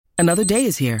Another day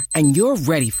is here, and you're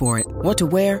ready for it. What to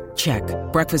wear? Check.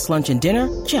 Breakfast, lunch, and dinner?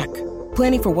 Check.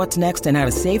 Planning for what's next and how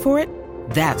to save for it?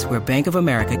 That's where Bank of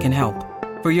America can help.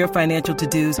 For your financial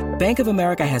to-dos, Bank of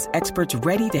America has experts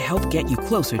ready to help get you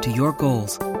closer to your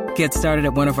goals. Get started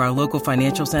at one of our local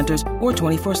financial centers or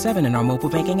 24/7 in our mobile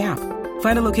banking app.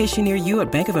 Find a location near you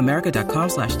at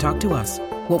bankofamerica.com/talktous.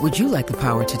 What would you like the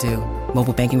power to do?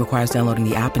 Mobile banking requires downloading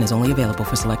the app and is only available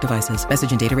for select devices.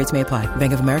 Message and data rates may apply.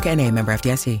 Bank of America N.A., member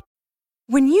FDIC.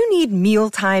 When you need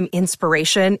mealtime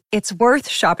inspiration, it's worth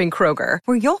shopping Kroger,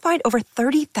 where you'll find over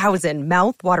 30,000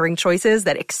 mouth-watering choices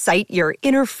that excite your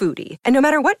inner foodie. And no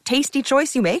matter what tasty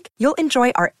choice you make, you'll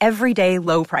enjoy our everyday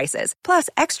low prices, plus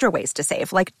extra ways to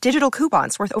save, like digital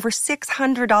coupons worth over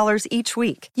 $600 each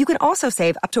week. You can also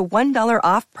save up to $1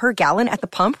 off per gallon at the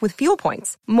pump with fuel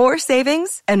points. More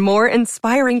savings and more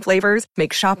inspiring flavors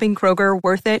make shopping Kroger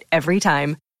worth it every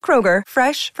time. Kroger,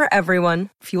 fresh for everyone.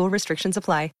 Fuel restrictions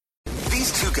apply.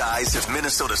 These two guys have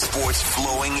Minnesota sports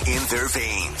flowing in their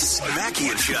veins. Mackey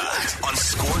and Judd on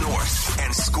Score North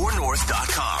and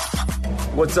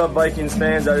ScoreNorth.com. What's up, Vikings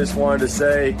fans? I just wanted to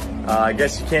say, I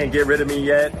guess you can't get rid of me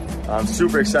yet. I'm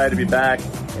super excited to be back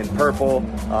in purple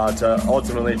to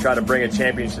ultimately try to bring a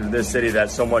championship to this city that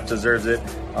so much deserves it.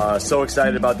 So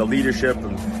excited about the leadership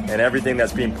and everything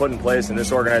that's being put in place in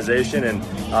this organization, and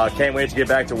can't wait to get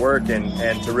back to work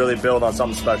and to really build on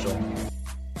something special.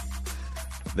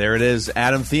 There it is,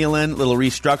 Adam Thielen, little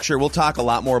restructure. We'll talk a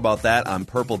lot more about that on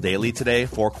Purple Daily today.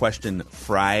 4-question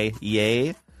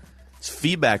Friday. It's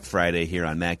Feedback Friday here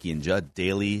on Mackey and Judd.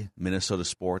 Daily Minnesota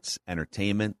sports,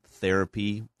 entertainment,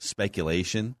 therapy,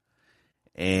 speculation.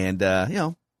 And,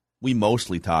 we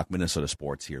mostly talk Minnesota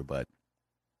sports here, but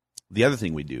the other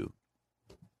thing we do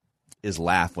is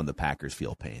laugh when the Packers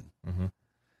feel pain. Mm-hmm.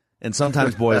 And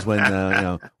sometimes, boys, when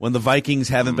the Vikings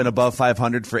haven't been above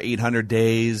 500 for 800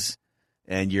 days,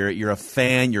 and you're a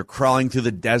fan, you're crawling through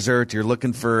the desert, you're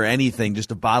looking for anything,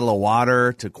 just a bottle of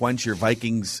water to quench your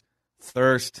Vikings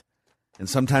thirst, and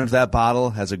sometimes that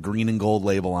bottle has a green and gold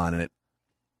label on it.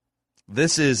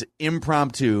 This is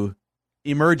impromptu,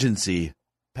 emergency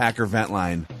Packer vent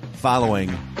line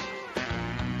following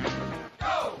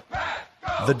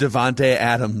the Davante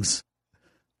Adams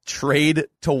trade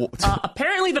to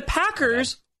apparently the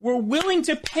Packers were willing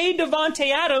to pay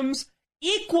Davante Adams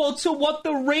equal to what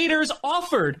the Raiders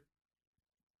offered.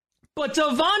 But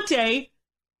Davante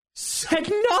said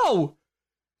no.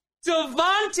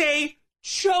 Davante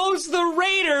chose the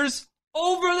Raiders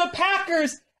over the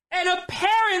Packers, and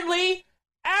apparently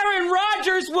Aaron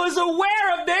Rodgers was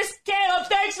aware of this. Caleb,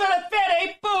 thanks for the fit,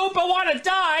 hey, boop, I want to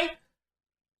die.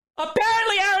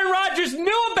 Apparently Aaron Rodgers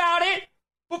knew about it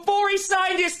before he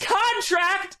signed his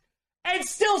contract, and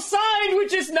still signed,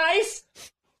 which is nice.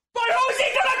 But who's he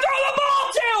going to throw the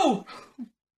ball to?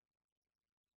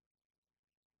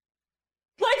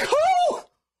 Like who?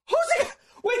 Who's he?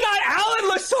 We got Alan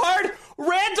Lazard,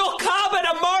 Randall Cobb, and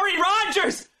Amari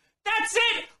Rodgers. That's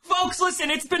it, folks.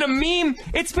 Listen, it's been a meme.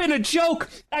 It's been a joke.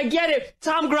 I get it.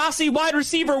 Tom Grassi, wide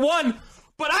receiver 1.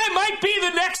 But I might be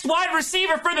the next wide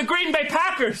receiver for the Green Bay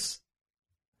Packers.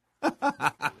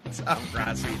 Tom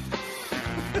Grassi.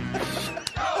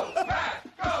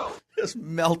 Go. Just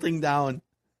melting down.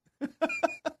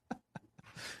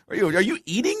 Are you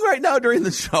eating right now during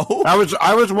the show? I was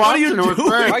watching. What are you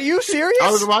doing? Are you serious? I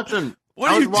was watching.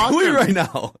 What are you doing right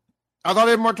now? I thought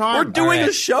I had more time. We're doing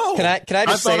a show. Can I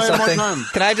just say something?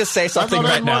 Can I just say something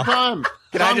right now?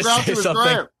 Can I just say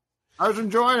something? Great. I was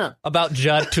enjoying it. About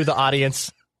Judd to the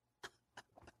audience.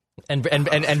 And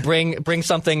bring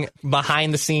something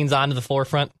behind the scenes onto the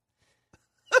forefront.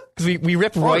 Because we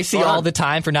rip Royce all the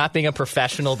time for not being a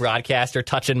professional broadcaster,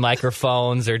 touching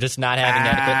microphones, or just not having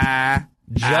etiquette.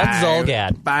 Judd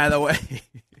Zulgad, by the way,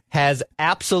 has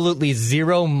absolutely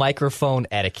zero microphone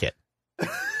etiquette.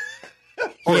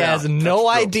 He has no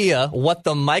idea what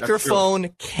the microphone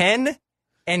can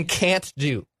and can't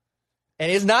do. And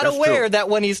is not aware that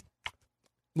when he's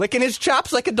licking his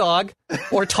chops like a dog,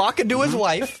 or talking to his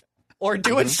wife, or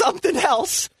doing something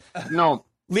else. No.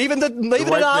 Leaving it on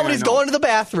when he's going to the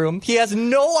bathroom. He has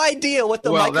no idea what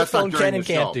the microphone can and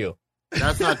can't do.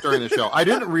 That's not during the show. I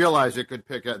didn't realize it could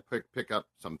pick up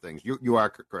some things. You are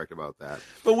correct about that.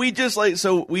 But we just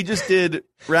did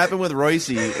Rapping with Royce,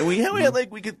 and we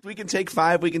had we can take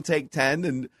 5, we can take 10,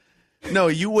 and no,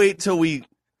 you wait till we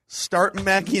start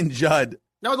Mackey and Judd.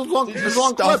 No, there's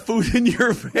long stuff food in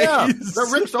your face. Yeah, that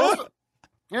Rick Sosa.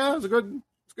 Yeah, it's good.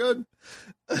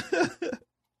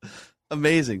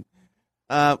 Amazing.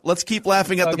 Let's keep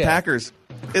laughing at the Packers.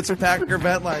 It's a Packer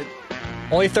vent line.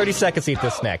 Only 30 seconds to eat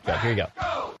this snack, Judd. Here you go.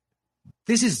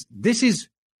 This is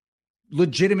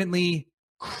legitimately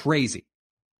crazy.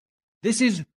 This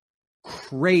is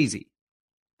crazy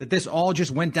that this all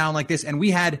just went down like this, and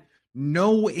we had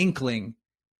no inkling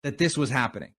that this was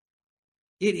happening.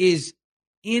 It is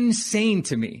insane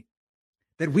to me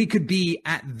that we could be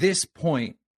at this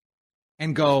point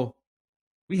and go,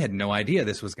 we had no idea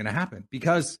this was going to happen.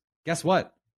 Because guess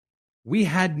what? We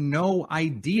had no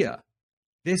idea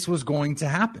this was going to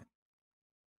happen.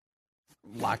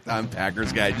 Locked on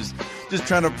Packers guy, just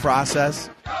trying to process.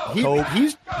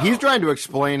 He's trying to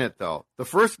explain it though. The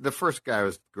first guy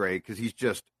was great because he's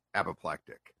just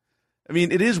apoplectic. I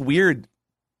mean, it is weird.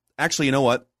 Actually, you know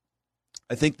what?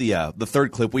 I think the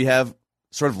third clip we have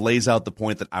sort of lays out the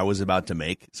point that I was about to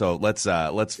make. So let's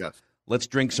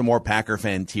drink some more Packer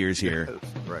fan tears here.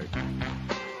 Yes, right.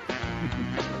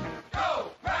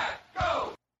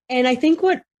 And I think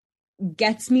what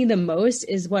gets me the most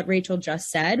is what Rachel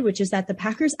just said, which is that the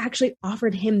Packers actually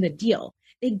offered him the deal.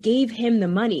 They gave him the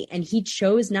money and he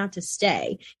chose not to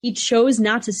stay. He chose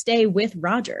not to stay with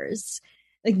Rodgers.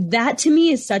 Like, that to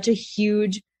me is such a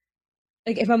huge,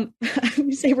 like, if I'm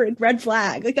say red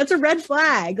flag, like, that's a red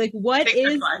flag. Like, what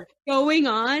is going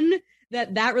on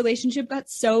that relationship got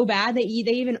so bad that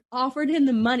they even offered him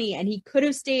the money and he could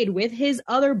have stayed with his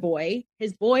other boy,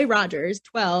 his boy Rodgers,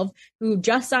 12, who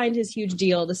just signed his huge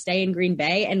deal to stay in Green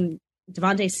Bay, and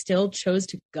Davante still chose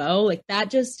to go. Like, that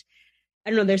just,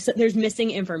 I don't know, there's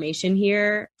missing information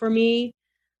here for me.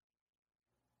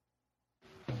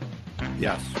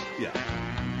 Yes. Yeah.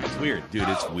 It's weird, dude.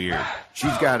 It's weird.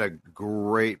 She's got a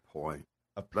great point.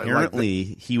 Apparently,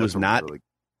 he was not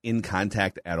in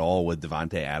contact at all with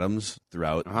Davante Adams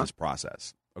throughout this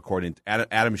process. According to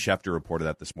Adam Schefter reported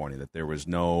that this morning, that there was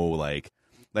no, like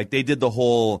they did the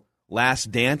whole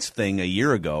Last Dance thing a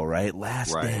year ago, right?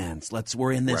 Last Dance.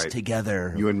 We're in this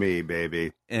together. You and me,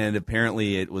 baby. And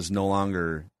apparently it was no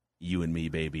longer you and me,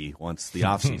 baby, once the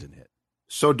offseason hit.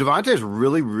 So Davante is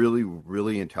really, really,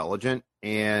 really intelligent,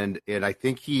 and I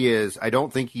think he is. I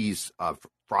don't think he's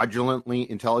fraudulently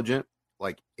intelligent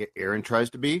like Aaron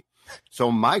tries to be.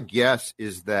 So my guess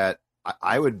is that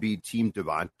I would be Team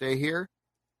Davante here,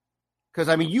 because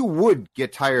I mean you would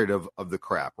get tired of the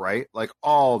crap, right? Like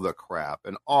all the crap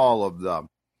and all of the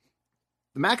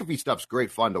McAfee stuff's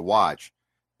great fun to watch,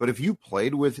 but if you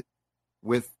played with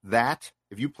that,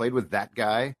 if you played with that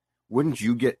guy, wouldn't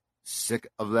you get sick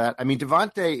of that? I mean,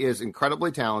 Davante is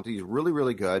incredibly talented. He's really,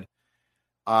 really good.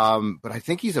 But I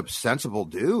think he's a sensible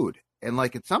dude. And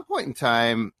like at some point in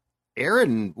time,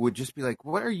 Aaron would just be like,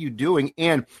 what are you doing?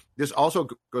 And this also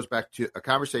goes back to a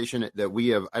conversation that we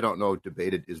have, I don't know,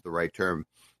 debated is the right term,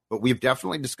 but we've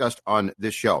definitely discussed on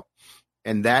this show.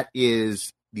 And that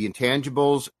is the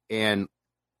intangibles and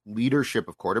leadership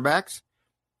of quarterbacks.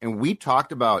 And we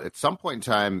talked about at some point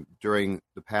in time during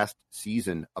the past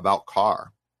season about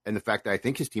Carr and the fact that I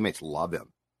think his teammates love him.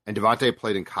 And Davante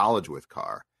played in college with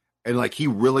Carr. And like, he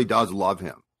really does love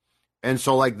him. And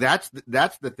so like, that's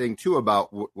the thing too about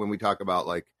when we talk about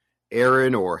like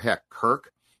Aaron or heck,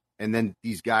 Kirk, and then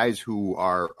these guys who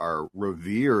are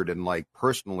revered and like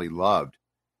personally loved.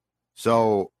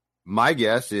 So my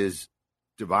guess is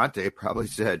Davante probably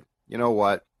said, you know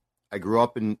what? I grew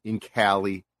up in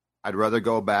Cali. I'd rather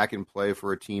go back and play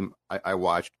for a team I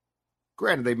watched.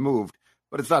 Granted, they moved,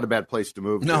 but it's not a bad place to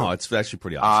move. No, it's actually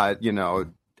pretty awesome. You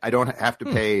know, I don't have to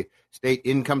pay state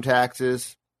income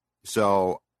taxes.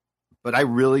 So, but I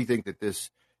really think that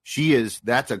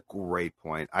that's a great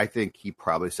point. I think he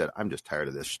probably said, I'm just tired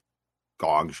of this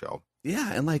gong show.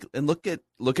 Yeah. And look at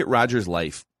Rodgers'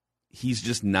 life. He's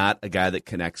just not a guy that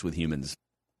connects with humans.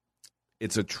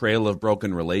 It's a trail of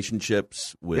broken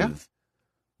relationships with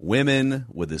women,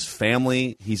 with his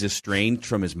family. He's estranged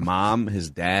from his mom,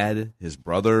 his dad, his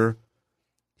brother.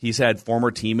 He's had former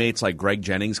teammates like Greg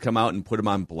Jennings come out and put him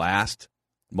on blast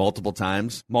multiple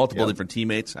times, different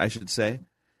teammates, I should say.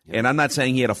 Yep. And I'm not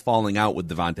saying he had a falling out with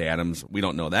Davante Adams. We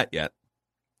don't know that yet.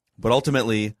 But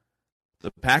ultimately, the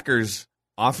Packers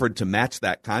offered to match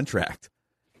that contract.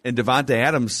 And Davante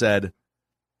Adams said,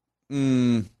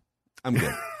 I'm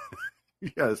good.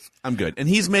 Yes. I'm good. And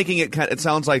he's making it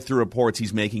sounds like through reports,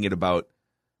 he's making it about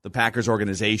the Packers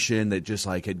organization that just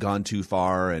like had gone too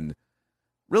far. And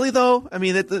really, though, I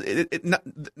mean,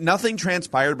 nothing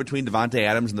transpired between Davante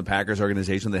Adams and the Packers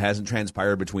organization that hasn't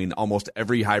transpired between almost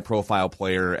every high-profile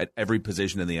player at every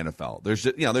position in the NFL.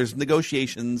 There's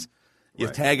negotiations. You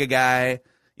tag a guy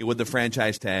with the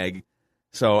franchise tag.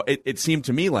 So it seemed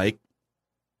to me like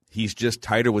he's just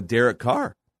tighter with Derek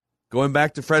Carr. Going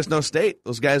back to Fresno State,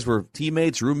 those guys were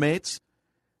teammates, roommates.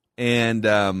 And,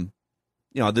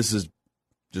 this is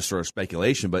just sort of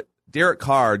speculation, but Derek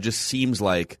Carr just seems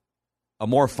like a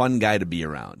more fun guy to be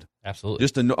around. Absolutely.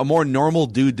 Just a more normal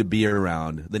dude to be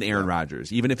around than Aaron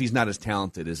Rodgers, even if he's not as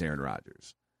talented as Aaron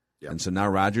Rodgers. Yep. And so now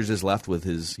Rodgers is left with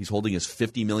he's holding his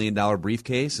 $50 million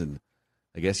briefcase, and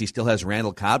I guess he still has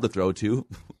Randall Cobb to throw to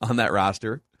on that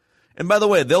roster. And by the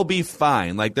way, they'll be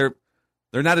fine. Like they're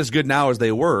not as good now as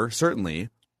they were, certainly.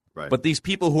 Right. But these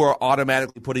people who are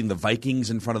automatically putting the Vikings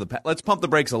in front of let's pump the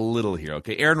brakes a little here,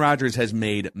 okay? Aaron Rodgers has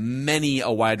made many a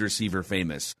wide receiver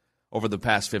famous over the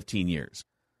past 15 years.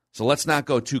 So let's not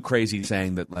go too crazy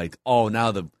saying that, like, oh,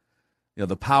 now the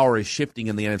power is shifting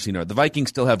in the NFC North. The Vikings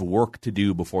still have work to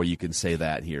do before you can say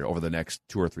that here over the next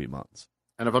 2 or 3 months.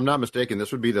 And if I'm not mistaken,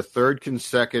 this would be the third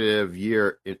consecutive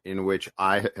year in which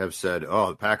I have said,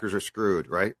 oh, the Packers are screwed,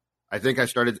 right? I think I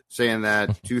started saying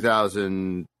that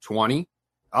 2020.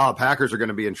 Oh, Packers are going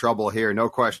to be in trouble here. No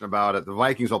question about it. The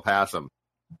Vikings will pass them.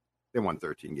 They won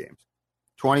 13 games.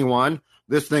 21,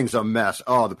 this thing's a mess.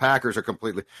 Oh, the Packers are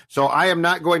completely. So I am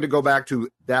not going to go back to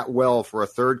that well for a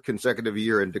third consecutive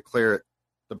year and declare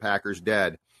the Packers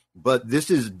dead. But this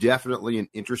is definitely an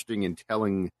interesting and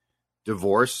telling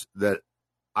divorce that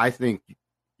I think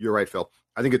you're right, Phil.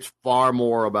 I think it's far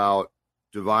more about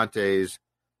Davante's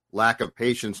lack of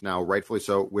patience now, rightfully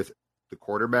so, with the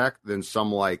quarterback than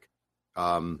some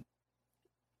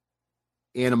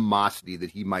animosity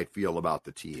that he might feel about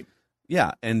the team.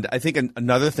 Yeah, and I think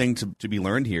another thing to be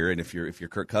learned here, and if you're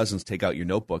Kirk Cousins, take out your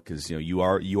notebook because you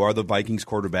are the Vikings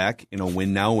quarterback in a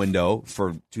win now window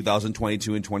for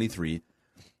 2022 and 23,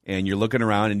 and you're looking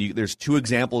around and there's two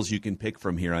examples you can pick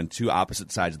from here on two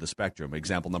opposite sides of the spectrum.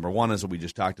 Example number one is what we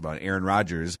just talked about. Aaron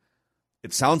Rodgers,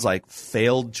 it sounds like,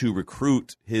 failed to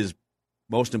recruit his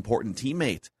most important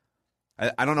teammate.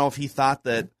 I don't know if he thought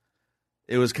that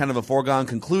it was kind of a foregone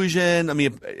conclusion. I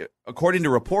mean, according to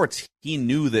reports, he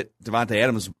knew that Davante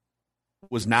Adams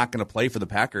was not going to play for the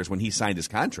Packers when he signed his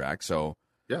contract. So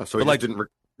yeah, so he didn't.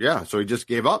 So he just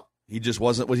gave up. He just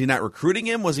wasn't. Was he not recruiting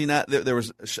him? Was he not? There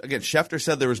was again. Schefter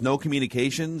said there was no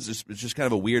communications. It's just kind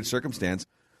of a weird circumstance.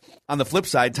 On the flip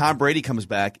side, Tom Brady comes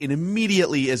back and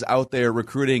immediately is out there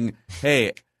recruiting.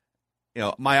 Hey,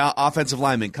 my offensive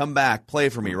lineman, come back, play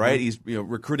for me, right? He's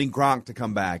recruiting Gronk to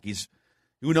come back.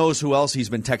 Who knows who else he's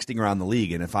been texting around the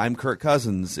league. And if I'm Kirk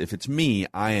Cousins, if it's me,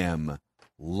 I am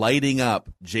lighting up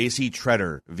J.C.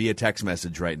 Tretter via text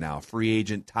message right now, free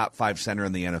agent, top 5 center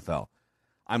in the NFL.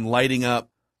 I'm lighting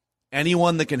up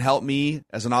anyone that can help me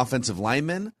as an offensive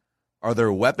lineman. Are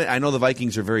there weapons? I know the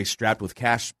Vikings are very strapped with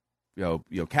cash,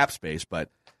 cap space,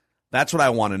 but that's what I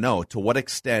want to know. To what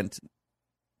extent,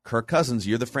 Kirk Cousins,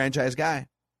 you're the franchise guy.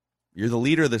 You're the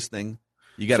leader of this thing.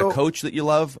 You got a coach that you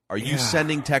love? Are you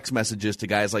sending text messages to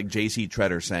guys like J.C.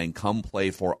 Tretter saying, come play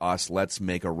for us, let's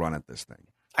make a run at this thing?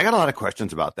 I got a lot of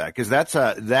questions about that because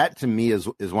that to me is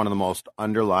one of the most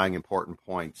underlying important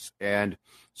points. And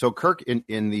so Kirk in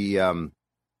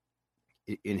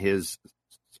his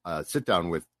sit down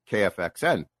with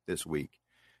KFXN this week,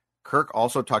 Kirk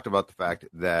also talked about the fact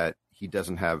that he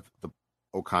doesn't have the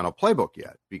O'Connell playbook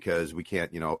yet because we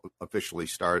can't, officially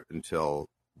start until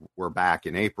we're back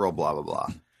in April, blah, blah, blah.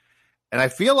 And I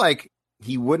feel like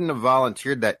he wouldn't have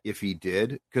volunteered that if he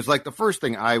did. Because, the first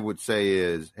thing I would say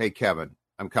is, hey, Kevin,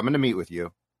 I'm coming to meet with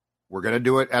you. We're going to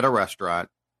do it at a restaurant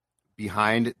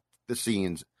behind the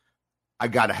scenes. I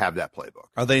got to have that playbook.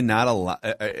 Are they not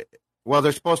allowed? Well,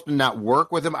 they're supposed to not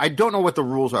work with him. I don't know what the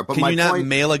rules are. But can you not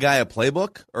mail a guy a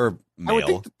playbook or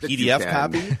mail PDF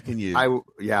copy? Can you?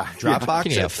 Dropbox.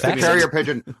 Can you the carrier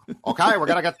pigeon. Okay, we're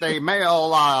gonna get the mail.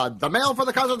 The mail for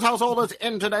the Cousins household is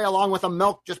in today, along with the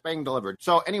milk just being delivered.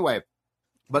 So anyway,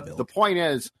 but the point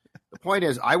is,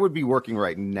 I would be working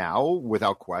right now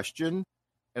without question,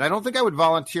 and I don't think I would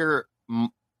volunteer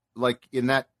in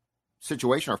that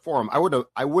situation or forum. I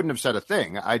wouldn't have said a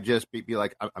thing. I'd just be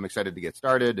like, I'm excited to get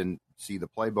started and see the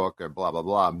playbook or blah blah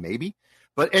blah, maybe.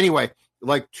 But anyway,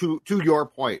 to your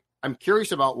point, I'm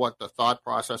curious about what the thought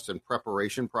process and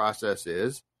preparation process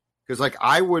is, because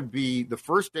I would be the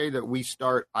first day that we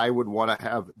start, I would want to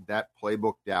have that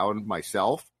playbook down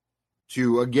myself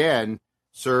to again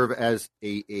serve as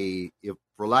a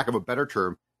for lack of a better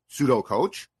term, pseudo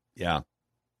coach. Yeah,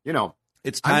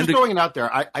 it's time I'm just throwing it out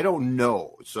there. I don't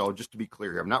know. So just to be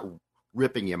clear here, I'm not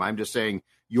ripping him. I'm just saying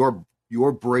your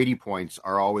Brady points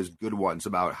are always good ones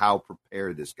about how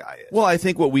prepared this guy is. Well, I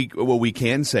think what we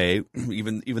can say,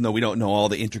 even though we don't know all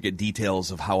the intricate details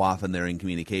of how often they're in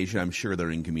communication, I'm sure they're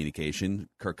in communication,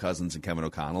 Kirk Cousins and Kevin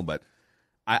O'Connell, but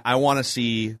I want to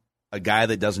see a guy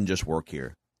that doesn't just work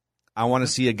here. I want to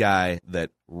see a guy that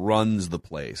runs the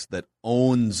place, that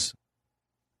owns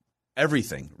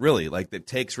everything, really, that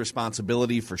takes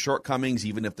responsibility for shortcomings,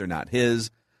 even if they're not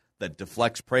his, that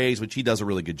deflects praise, which he does a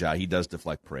really good job. He does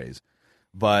deflect praise.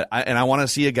 But I want to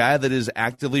see a guy that is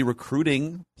actively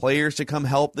recruiting players to come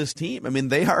help this team. I mean,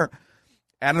 they are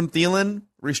Adam Thielen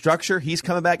restructure. He's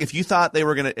coming back. If you thought they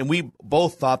were going to, and we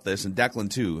both thought this, and Declan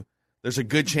too, there's a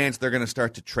good chance they're going to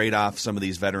start to trade off some of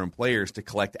these veteran players to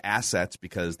collect assets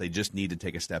because they just need to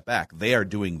take a step back. They are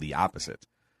doing the opposite.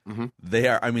 Mm-hmm.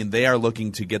 They are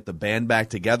looking to get the band back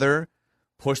together,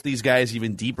 push these guys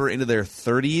even deeper into their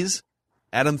 30s.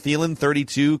 Adam Thielen,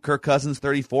 32. Kirk Cousins,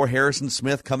 34. Harrison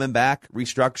Smith coming back,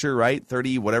 restructure, right?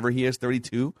 30, whatever he is,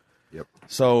 32. Yep.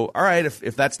 So, all right,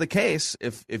 if that's the case,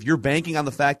 if you're banking on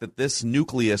the fact that this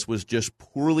nucleus was just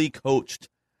poorly coached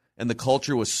and the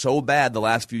culture was so bad the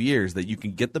last few years that you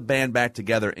can get the band back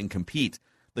together and compete,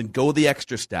 then go the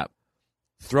extra step.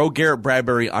 Throw Garrett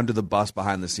Bradbury under the bus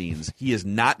behind the scenes. He is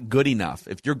not good enough.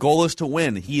 If your goal is to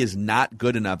win, he is not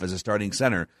good enough as a starting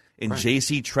center, and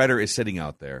J.C. Treader is sitting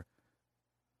out there.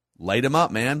 Light him up,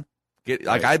 man.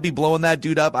 I'd be blowing that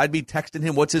dude up. I'd be texting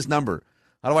him, what's his number?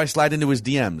 How do I slide into his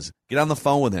DMs? Get on the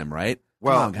phone with him, right?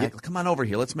 Well, come on over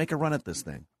here. Let's make a run at this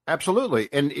thing. Absolutely.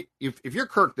 And if you're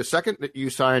Kirk, the second that you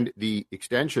signed the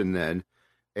extension then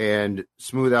and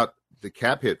smooth out the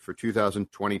cap hit for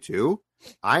 2022,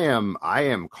 I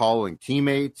am calling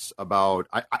teammates about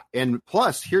and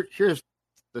plus here's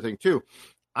the thing too.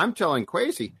 I'm telling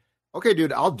Kwesi, okay,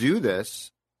 dude, I'll do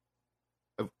this.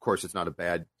 Of course, it's not a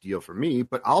bad deal for me,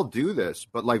 but I'll do this.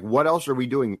 But like, what else are we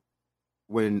doing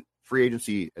when free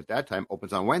agency at that time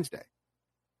opens on Wednesday?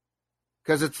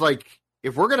 Because it's like,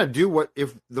 if we're going to do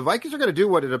if the Vikings are going to do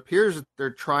what it appears that they're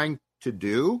trying to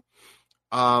do,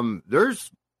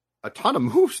 there's a ton of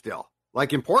moves still,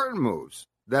 like important moves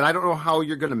that I don't know how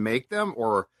you're going to make them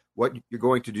or what you're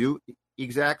going to do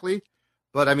exactly.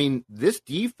 But I mean, this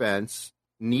defense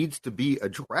needs to be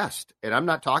addressed. And I'm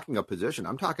not talking a position.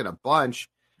 I'm talking a bunch.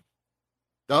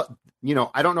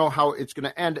 I don't know how it's going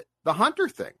to end. The Hunter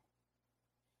thing.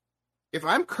 If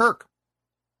I'm Kirk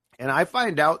and I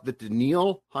find out that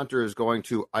Danielle Hunter is going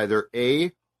to either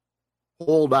A,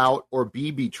 hold out, or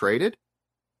B, be traded,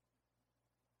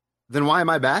 then why am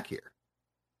I back here?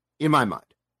 In my mind.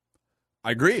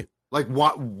 I agree. Like,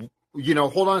 what?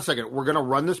 Hold on a second. We're going to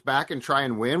run this back and try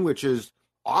and win, which is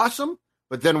awesome.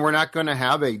 But then we're not going to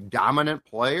have a dominant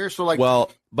player. So, like,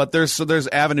 well, but there's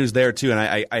avenues there too, and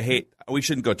I hate we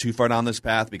shouldn't go too far down this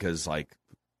path because like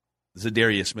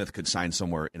Zadarius Smith could sign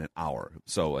somewhere in an hour.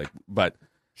 So but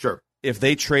sure, if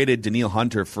they traded Danielle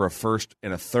Hunter for a first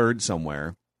and a third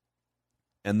somewhere,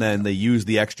 and then they use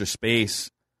the extra space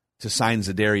to sign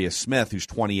Zadarius Smith, who's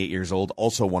 28 years old,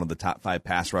 also one of the top 5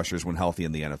 pass rushers when healthy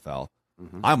in the NFL,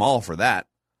 I'm all for that.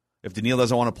 If Danielle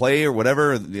doesn't want to play or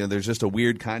whatever, there's just a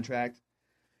weird contract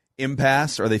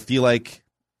impasse, or they feel like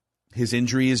his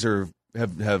injuries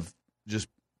have just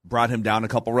brought him down a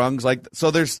couple rungs. Like, so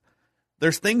there's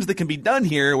things that can be done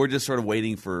here. We're just sort of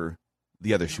waiting for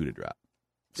the other shoe to drop.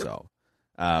 Yep. So,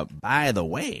 by the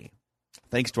way,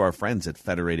 thanks to our friends at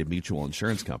Federated Mutual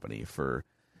Insurance Company for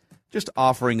just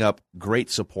offering up great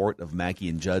support of Mackey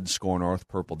and Judd, Score North,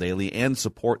 Purple Daily, and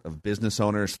support of business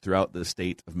owners throughout the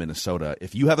state of Minnesota.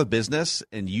 If you have a business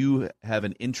and you have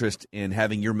an interest in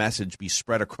having your message be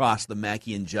spread across the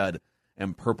Mackey and Judd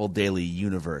and Purple Daily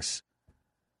universe,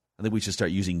 I think we should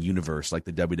start using universe like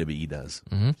the WWE does,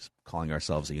 just calling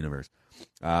ourselves a universe.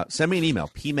 Send me an email,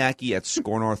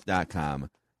 pmackey@scorenorth.com,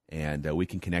 and we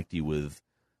can connect you with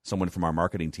someone from our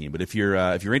marketing team. But if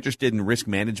you're interested in risk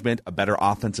management, a better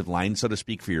offensive line, so to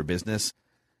speak, for your business,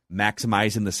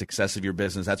 maximizing the success of your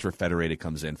business, that's where Federated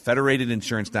comes in.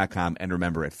 Federatedinsurance.com, and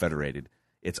remember, at Federated,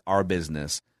 it's our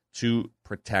business to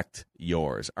protect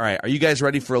yours. All right, are you guys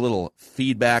ready for a little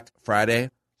Feedback Friday?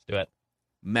 Let's do it.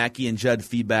 Mackey and Judd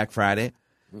Feedback Friday.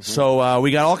 So we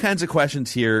got all kinds of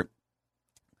questions here.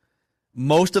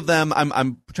 Most of them,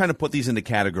 I'm trying to put these into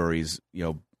categories,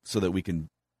 so that we can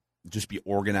just be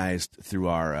organized through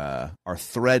our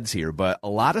threads here, but a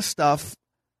lot of stuff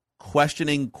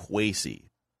questioning Kwesi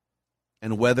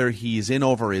and whether he's in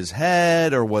over his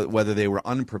head or whether they were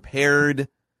unprepared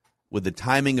with the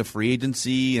timing of free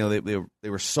agency. They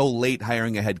were so late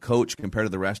hiring a head coach compared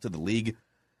to the rest of the league.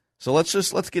 So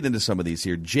let's get into some of these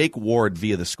here. Jake Ward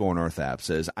via the Score North app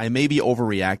says, I may be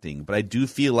overreacting, but I do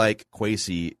feel like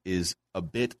Kwesi is a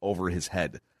bit over his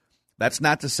head. That's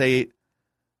not to say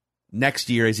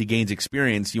next year, as he gains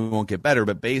experience, you won't get better.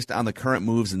 But based on the current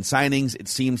moves and signings, it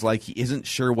seems like he isn't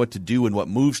sure what to do and what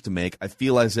moves to make. I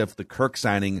feel as if the Kirk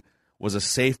signing was a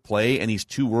safe play, and he's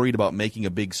too worried about making a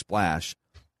big splash.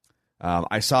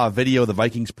 I saw a video the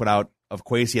Vikings put out of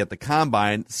Kwesi at the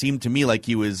Combine. It seemed to me like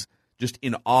he was just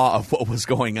in awe of what was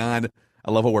going on.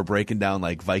 I love how we're breaking down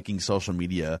like Viking social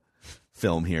media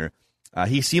film here.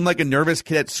 He seemed like a nervous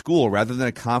kid at school rather than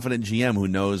a confident GM who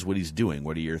knows what he's doing.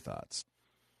 What are your thoughts?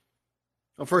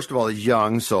 Well, first of all, he's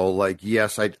young, so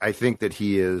yes, I think that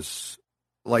he is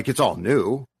it's all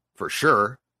new for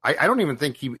sure. I don't even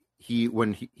think he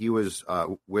when he was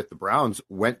with the Browns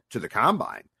went to the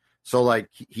combine, so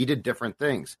he did different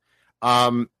things.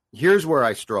 Here's where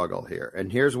I struggle here,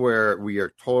 and here's where we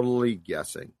are totally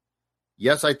guessing.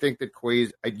 Yes, I think that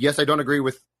yes, I don't agree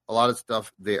with a lot of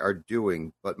stuff they are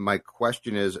doing, but my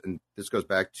question is, and this goes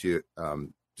back to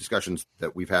discussions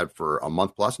that we've had for a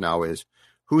month plus now, is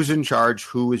who's in charge,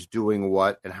 who is doing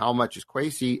what, and how much is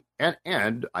Kwesi,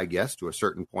 and I guess to a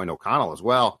certain point O'Connell as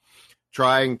well,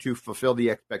 trying to fulfill the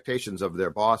expectations of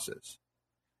their bosses.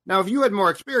 Now, if you had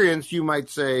more experience, you might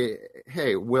say,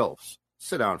 hey, Wilfs,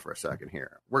 sit down for a second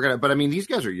here. But I mean, these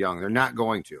guys are young. They're not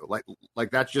going to.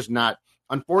 That's just not,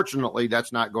 unfortunately,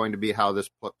 that's not going to be how this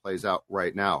plays out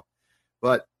right now.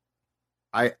 But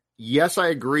I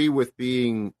agree with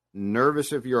being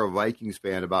nervous if you're a Vikings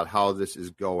fan about how this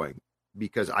is going,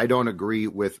 because I don't agree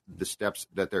with the steps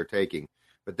that they're taking.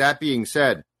 But that being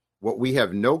said, what we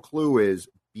have no clue is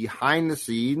behind the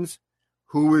scenes,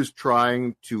 who is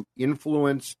trying to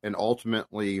influence and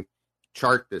ultimately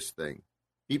chart this thing.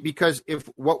 Because if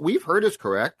what we've heard is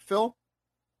correct, Phil,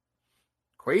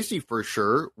 Kwesi for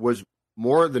sure was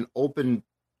more than open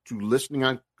to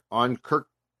listening on Kirk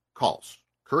calls.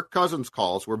 Kirk Cousins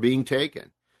calls were being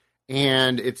taken.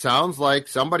 And it sounds like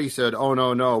somebody said, oh,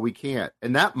 no, we can't.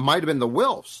 And that might have been the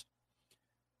Wilfs.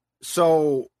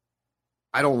 So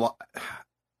I don't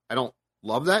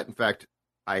love that. In fact,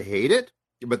 I hate it.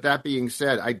 But that being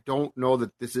said, I don't know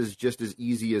that this is just as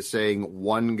easy as saying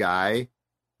one guy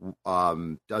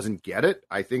doesn't get it.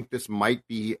 I think this might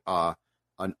be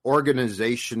an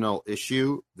organizational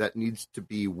issue that needs to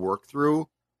be worked through,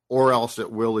 or else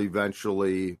it will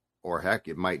eventually, or heck,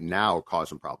 it might now cause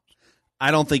some problems.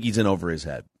 I don't think he's in over his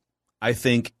head. I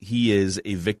think he is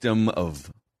a victim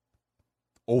of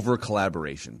over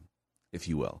collaboration, if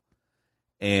you will.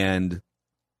 And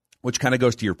which kind of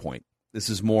goes to your point. This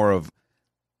is more of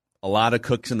a lot of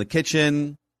cooks in the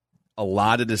kitchen, a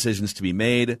lot of decisions to be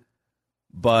made.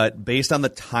 But based on the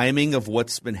timing of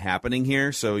what's been happening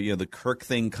here, so the Kirk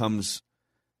thing comes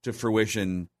to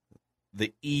fruition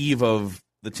the eve of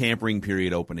the tampering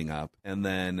period opening up, and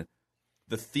then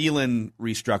the Thielen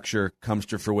restructure comes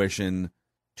to fruition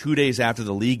 2 days after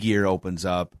the league year opens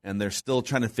up, and they're still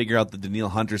trying to figure out the Danielle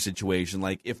Hunter situation.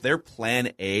 If their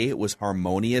plan A was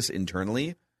harmonious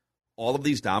internally, all of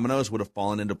these dominoes would have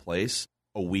fallen into place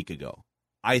a week ago,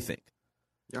 I think.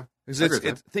 Yeah.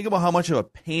 Think about how much of a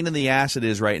pain in the ass it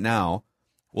is right now.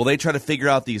 Well, they try to figure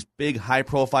out these big,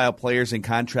 high-profile players and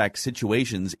contract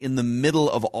situations in the middle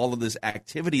of all of this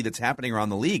activity that's happening around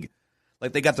the league.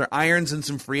 They got their irons and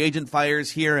some free agent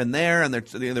fires here and there, and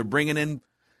they're bringing in,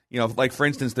 for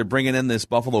instance, they're bringing in this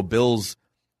Buffalo Bills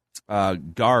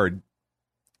guard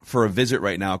for a visit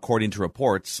right now, according to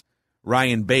reports,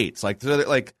 Ryan Bates.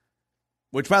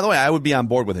 Which, by the way, I would be on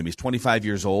board with him. He's 25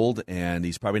 years old, and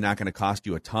he's probably not going to cost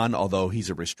you a ton, although he's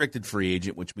a restricted free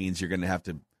agent, which means you're going to have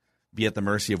to be at the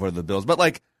mercy of one of the Bills.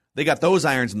 But, they got those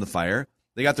irons in the fire.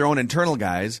 They got their own internal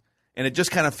guys, and it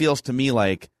just kind of feels to me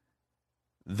like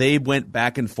they went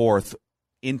back and forth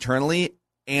internally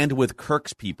and with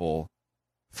Kirk's people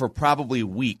for probably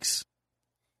weeks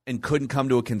and couldn't come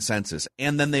to a consensus.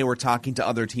 And then they were talking to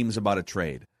other teams about a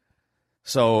trade.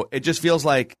 So it just feels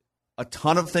like a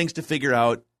ton of things to figure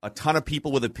out, a ton of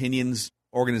people with opinions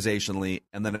organizationally,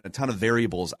 and then a ton of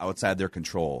variables outside their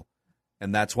control.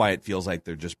 And that's why it feels like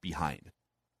they're just behind.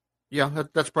 Yeah,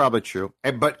 that's probably true.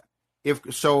 But if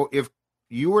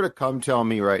you were to come tell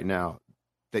me right now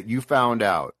that you found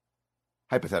out,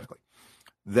 hypothetically,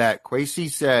 that Kwesi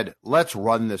said, let's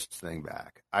run this thing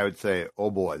back, I would say,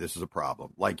 oh boy, this is a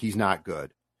problem. He's not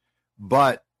good.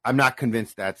 But I'm not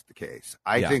convinced that's the case.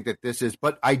 I think that this is,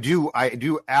 but I do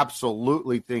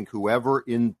absolutely think whoever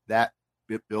in that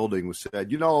building was said,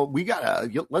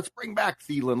 let's bring back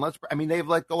Thielen. They've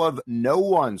let go of no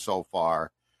one so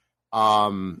far.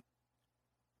 I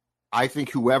think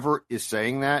whoever is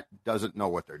saying that doesn't know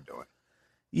what they're doing.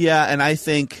 Yeah, and I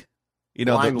think, the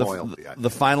loyalty,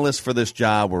 finalists for this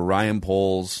job were Ryan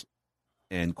Poles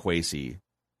and Kwesi.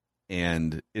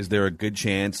 And is there a good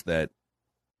chance that,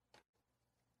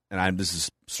 and this is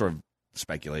sort of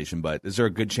speculation, but is there a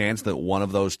good chance that one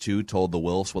of those two told the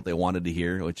Wilfs what they wanted to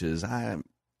hear, which is,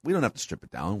 we don't have to strip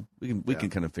it down. We can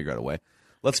kind of figure out a way.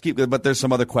 Let's keep, but there's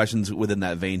some other questions within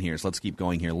that vein here, so let's keep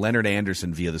going here. Leonard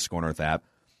Anderson via the Score North app.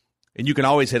 And you can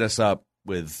always hit us up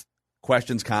with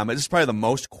questions, comments. This is probably the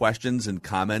most questions and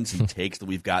comments and takes that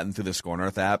we've gotten through the Score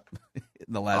North app in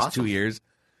the last 2 years.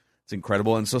 It's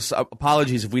incredible. And so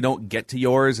apologies if we don't get to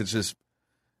yours. It's just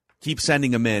keep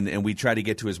sending them in, and we try to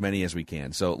get to as many as we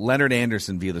can. So Leonard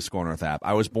Anderson via the Score North app.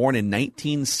 I was born in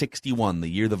 1961, the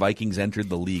year the Vikings entered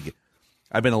the league.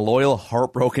 I've been a loyal,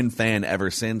 heartbroken fan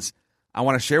ever since. I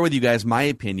want to share with you guys my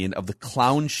opinion of the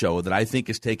clown show that I think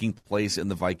is taking place in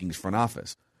the Vikings front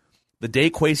office. The day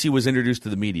Kwesi was introduced to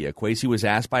the media, Kwesi was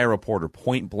asked by a reporter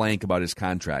point blank about his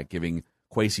contract, giving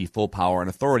Kwesi full power and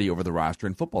authority over the roster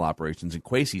and football operations. And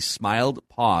Kwesi smiled,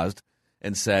 paused,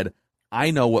 and said,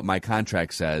 I know what my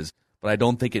contract says, but I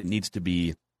don't think it needs to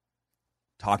be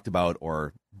talked about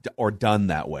or done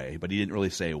that way. But he didn't really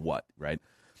say what, right?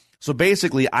 So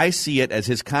basically, I see it as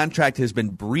his contract has been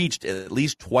breached at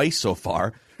least twice so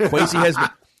far.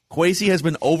 Kwesi has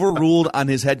been overruled on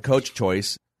his head coach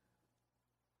choice.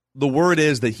 The word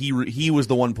is that he was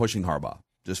the one pushing Harbaugh,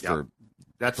 just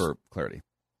for clarity.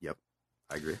 Yep,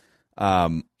 I agree.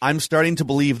 I'm starting to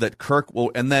believe that Kirk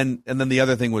will, and then the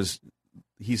other thing was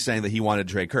he's saying that he wanted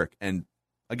to trade Kirk. And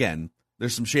again,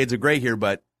 there's some shades of gray here,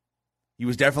 but he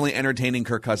was definitely entertaining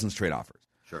Kirk Cousins trade offers.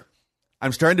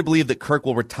 I'm starting to believe that Kirk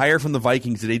will retire from the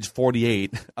Vikings at age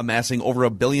 48, amassing over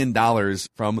 $1 billion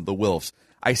from the Wilfs.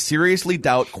 I seriously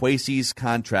doubt Kwesi's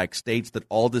contract states that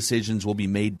all decisions will be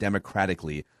made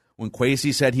democratically. When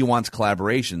Kwesi said he wants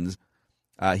collaborations,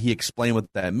 he explained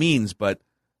what that means, but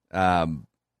and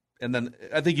then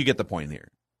I think you get the point here.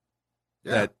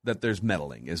 Yeah. That there's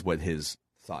meddling is what his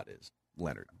thought is,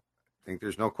 Leonard. I think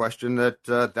there's no question that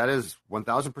that is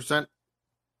 1,000%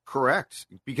 correct.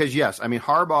 Because, yes, I mean,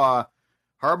 Harbaugh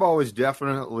is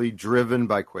definitely driven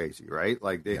by Kwesi, right?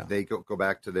 Like they go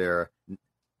back to their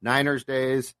Niners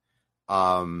days.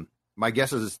 My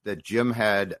guess is that Jim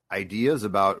had ideas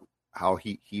about how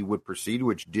he would proceed,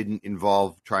 which didn't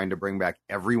involve trying to bring back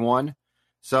everyone.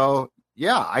 So,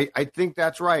 yeah, I think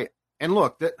that's right. And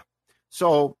look,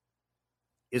 so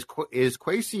is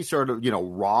Kwesi sort of,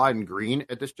 raw and green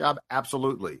at this job?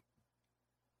 Absolutely.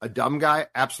 A dumb guy?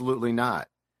 Absolutely not.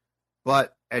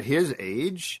 But at his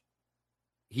age,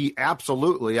 he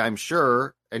absolutely, I'm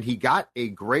sure, and he got a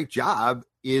great job,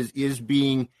 is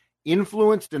being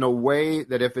influenced in a way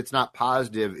that if it's not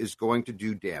positive is going to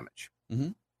do damage.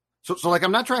 Mm-hmm. So like,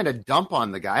 I'm not trying to dump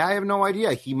on the guy. I have no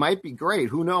idea. He might be great.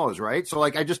 Who knows, right? So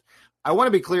like, I want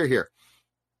to be clear here.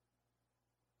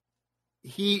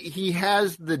 He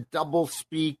has the double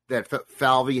speak that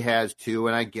Falvey has too,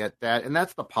 and I get that. And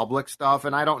that's the public stuff,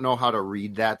 and I don't know how to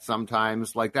read that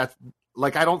sometimes. Like that's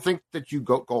like, I don't think that you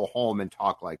go home and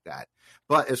talk like that.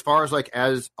 But as far as like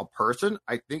as a person,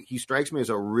 I think he strikes me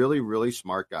as a really, really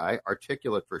smart guy,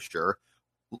 articulate for sure.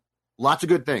 Lots of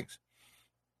good things.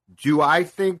 Do I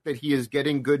think that he is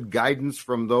getting good guidance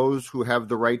from those who have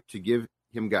the right to give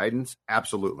him guidance?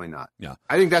 Absolutely not. Yeah.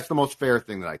 I think that's the most fair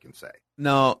thing that I can say.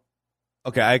 No.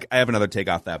 Okay, I have another take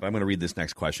off that, but I'm going to read this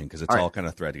next question because it's all kind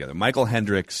of thread together. Michael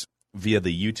Hendricks via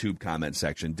the YouTube comment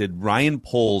section. Did Ryan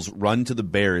Poles run to the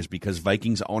Bears because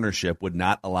Vikings ownership would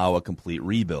not allow a complete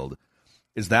rebuild?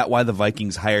 Is that why the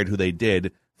Vikings hired who they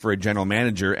did for a general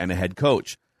manager and a head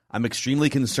coach? I'm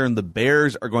extremely concerned the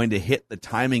Bears are going to hit the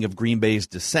timing of Green Bay's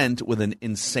descent with an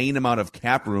insane amount of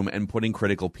cap room and putting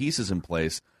critical pieces in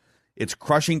place. It's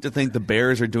crushing to think the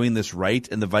Bears are doing this right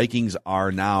and the Vikings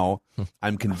are now.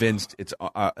 I'm convinced it's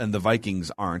and the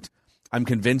Vikings aren't. I'm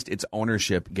convinced it's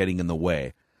ownership getting in the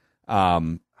way.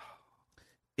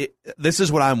 This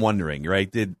is what I'm wondering,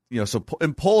 right?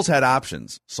 And Poles had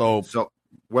options. So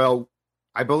well,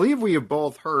 I believe we have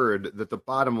both heard that the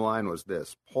bottom line was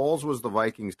this: Poles was the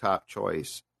Vikings' top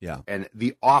choice. Yeah, and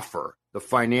the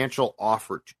financial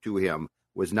offer to him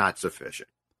was not sufficient.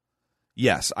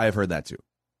 Yes, I have heard that too.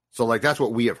 So, like, that's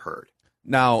what we have heard.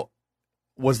 Now,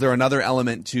 was there another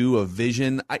element too of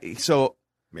vision?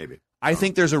 Maybe. I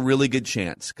think there's a really good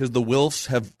chance because the Wilfs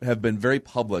have been very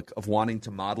public of wanting to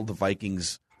model the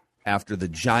Vikings after the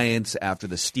Giants, after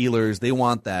the Steelers. They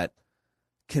want that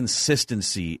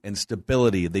consistency and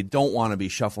stability. They don't want to be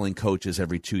shuffling coaches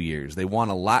every 2 years. They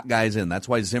want to lock guys in. That's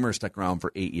why Zimmer stuck around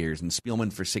for 8 years and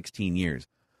Spielman for 16 years.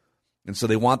 And so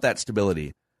they want that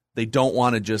stability. They don't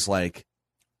want to just like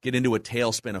get into a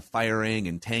tailspin of firing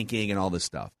and tanking and all this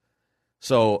stuff.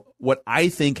 So what I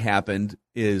think happened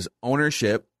is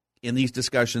ownership in these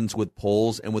discussions with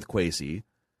Poles and with Kwesi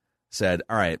said,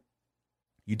 all right,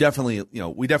 we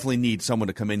definitely need someone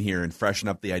to come in here and freshen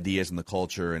up the ideas and the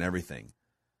culture and everything.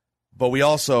 But we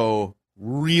also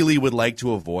really would like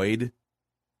to avoid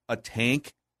a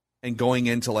tank and going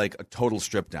into like a total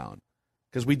strip down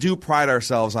because we do pride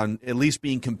ourselves on at least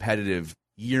being competitive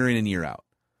year in and year out.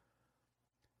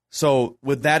 So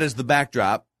with that as the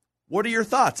backdrop, what are your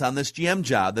thoughts on this GM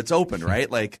job that's open, right?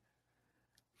 Like,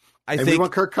 I think we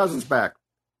want Kirk Cousins back.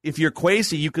 if you're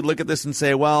Kwesi, you could look at this and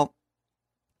say, well,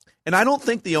 and I don't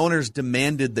think the owners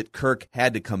demanded that Kirk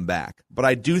had to come back, but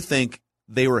I do think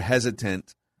they were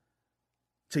hesitant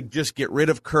to just get rid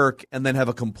of Kirk and then have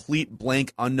a complete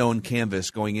blank unknown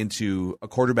canvas going into a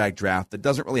quarterback draft that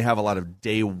doesn't really have a lot of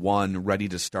day one ready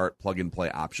to start plug and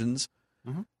play options.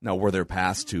 Mm-hmm. Now, were there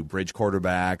paths to bridge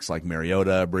quarterbacks like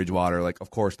Mariota, Bridgewater? Like, of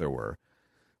course there were.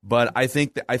 But I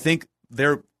think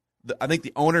the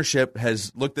ownership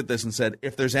has looked at this and said,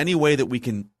 if there's any way that we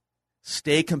can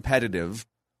stay competitive,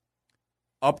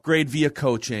 upgrade via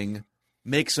coaching,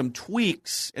 make some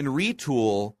tweaks and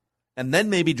retool, and then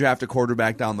maybe draft a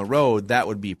quarterback down the road, that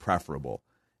would be preferable.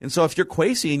 And so if you're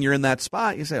Kwesi and you're in that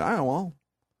spot, you say, all right, well,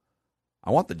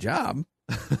 I want the job,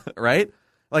 right?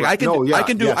 Like I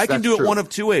can do it one of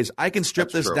two ways. I can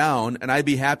strip this down, and I'd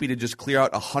be happy to just clear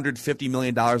out $150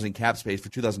 million in cap space for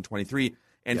 2023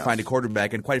 and find a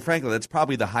quarterback. And quite frankly, that's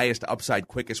probably the highest upside,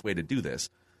 quickest way to do this.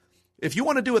 If you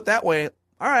want to do it that way,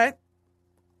 all right.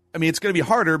 I mean, it's going to be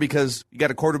harder because you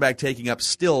got a quarterback taking up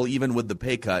still, even with the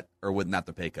pay cut, or with not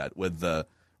the pay cut, with the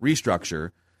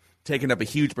restructure, taking up a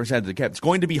huge percentage of the cap. It's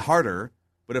going to be harder,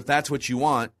 but if that's what you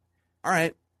want, all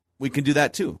right, we can do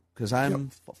that too because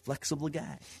I'm a flexible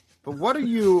guy.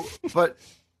 But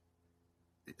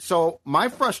so my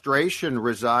frustration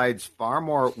resides far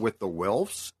more with the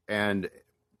Wilfs, and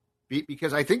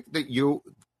because I think that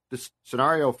the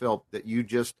scenario, Phil, that you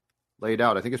just laid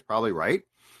out, I think is probably right.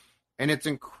 And it's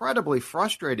incredibly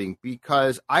frustrating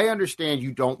because I understand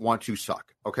you don't want to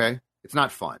suck, okay? It's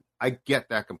not fun. I get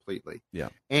that completely. Yeah.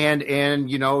 And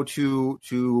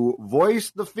to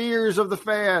voice the fears of the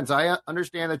fans, I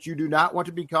understand that you do not want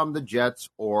to become the Jets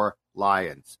or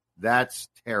Lions. That's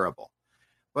terrible.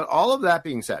 But all of that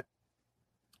being said,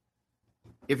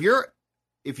 if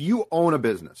you own a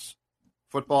business,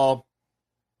 football,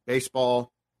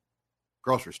 baseball,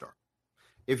 grocery store,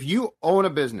 if you own a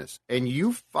business and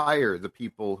you fire the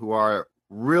people who are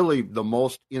really the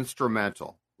most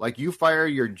instrumental, like you fire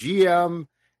your GM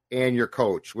and your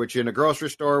coach, which in a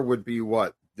grocery store would be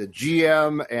what? The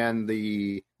GM and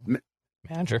the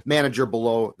manager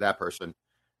below that person.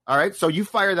 All right, so you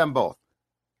fire them both.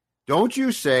 Don't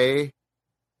you say,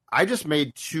 I just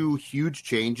made two huge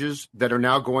changes that are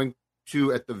now going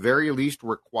to, at the very least,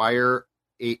 require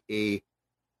a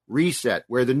reset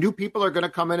where the new people are going to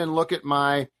come in and look at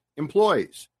my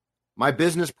employees, my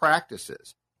business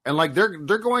practices, and like they're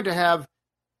going to have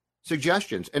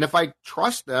suggestions. And if I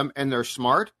trust them and they're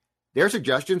smart, their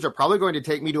suggestions are probably going to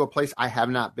take me to a place I have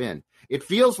not been. It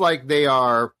feels like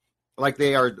the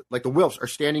Wilfs are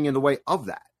standing in the way of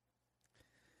that.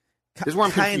 This is where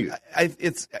I'm confused. I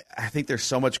think there's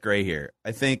so much gray here.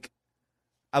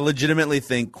 I legitimately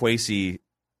think Kwesi's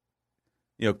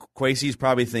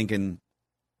probably thinking,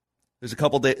 there's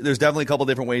definitely a couple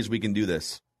different ways we can do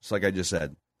this, just like I just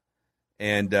said.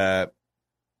 And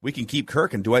we can keep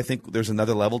Kirk. And do I think there's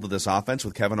another level to this offense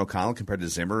with Kevin O'Connell compared to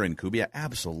Zimmer and Kubiak?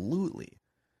 Absolutely.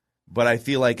 But I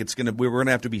feel like we're going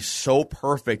to have to be so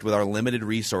perfect with our limited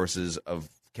resources of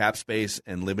cap space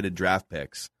and limited draft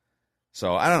picks.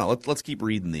 So I don't know. Let's keep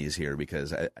reading these here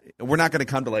because we're not going to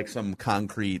come to like some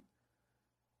concrete,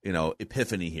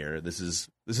 epiphany here. This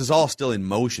is all still in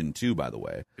motion too, by the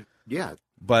way. Yeah.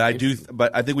 But I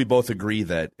think we both agree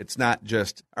that it's not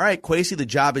just, all right, Kwesi, the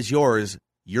job is yours.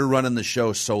 You're running the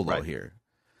show solo here.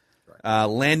 Right.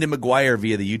 Landon McGuire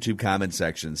via the YouTube comment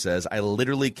section says, I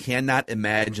literally cannot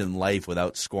imagine life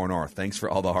without Score North. Thanks for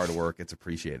all the hard work. It's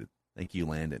appreciated. Thank you,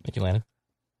 Landon. Thank you, Landon.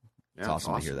 It's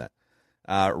awesome to hear that.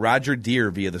 Roger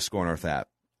Deere via the Score North app.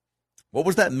 What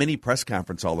was that mini press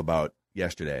conference all about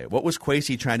yesterday? What was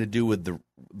Kwesi trying to do with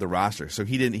the roster? So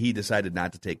he decided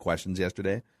not to take questions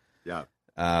yesterday. Yeah.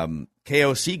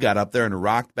 KOC got up there and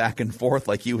rocked back and forth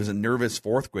like he was a nervous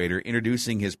fourth grader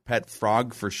introducing his pet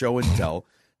frog for show and tell.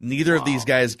 Neither of these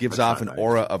guys gives off an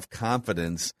aura of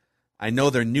confidence. I know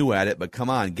they're new at it, but come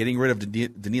on, getting rid of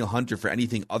Danielle Hunter for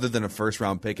anything other than a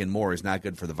first-round pick and more is not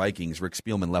good for the Vikings. Rick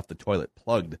Spielman left the toilet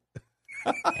plugged.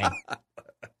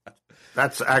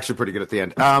 That's actually pretty good at the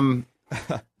end.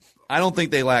 I don't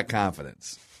think they lack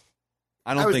confidence.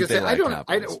 I don't think they lack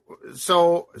confidence.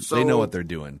 So they know what they're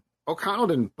doing. O'Connell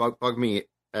didn't bug me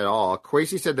at all.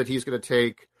 Kwesi said that he's going to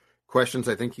take questions.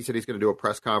 I think he said he's going to do a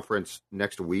press conference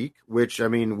next week, which, I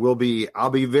mean, I'll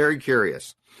be very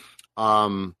curious.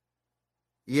 The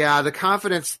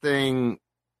confidence thing,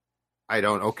 I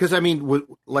don't know. Because, I mean,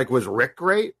 was Rick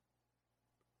great?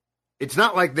 It's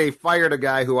not like they fired a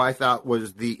guy who I thought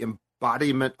was the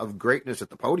embodiment of greatness at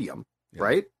the podium,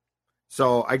 right?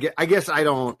 So I guess I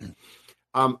don't.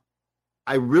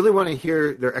 I really want to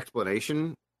hear their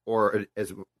explanation, or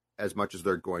as as much as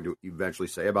they're going to eventually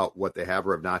say about what they have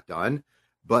or have not done.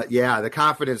 But yeah, the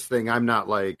confidence thing, I'm not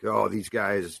like, oh, these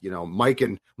guys, Mike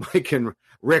and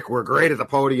Rick were great at the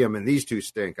podium and these two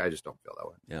stink. I just don't feel that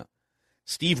way. Yeah.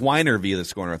 Steve Weiner via the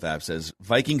Score North app says,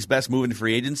 Vikings best move in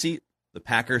free agency, the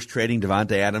Packers trading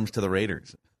Davante Adams to the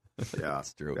Raiders. Yeah,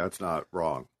 that's true. That's not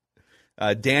wrong.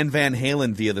 Dan Van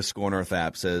Halen via the Score North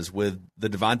app says, with the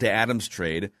Davante Adams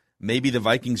trade, maybe the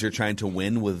Vikings are trying to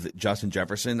win with Justin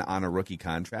Jefferson on a rookie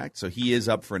contract. So he is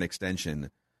up for an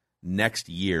extension next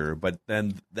year, but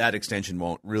then that extension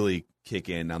won't really kick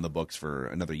in on the books for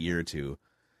another year or two.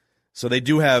 So they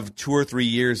do have 2 or 3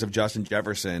 years of Justin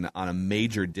Jefferson on a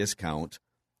major discount.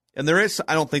 And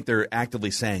I don't think they're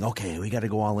actively saying, okay, we got to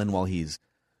go all in while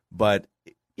but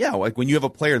yeah, like when you have a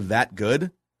player that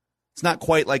good, it's not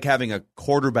quite like having a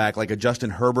quarterback like a Justin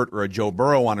Herbert or a Joe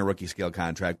Burrow on a rookie scale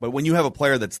contract. But when you have a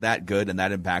player that's that good and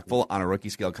that impactful on a rookie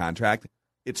scale contract,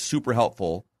 it's super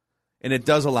helpful. And it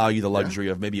does allow you the luxury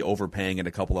of maybe overpaying at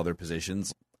a couple other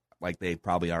positions like they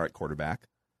probably are at quarterback.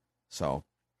 So,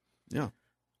 yeah.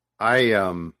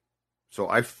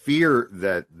 I fear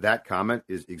that comment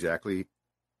is exactly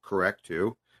correct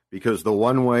too, because the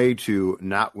one way to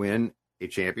not win a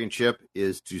championship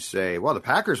is to say, well, the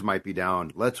Packers might be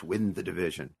down. Let's win the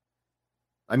division.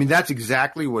 I mean, that's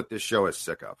exactly what this show is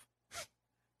sick of.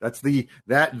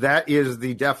 That is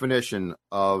the definition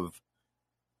of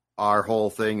our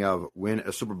whole thing of win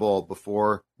a Super Bowl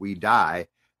before we die.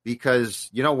 Because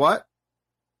you know what?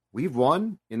 We've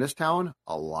won in this town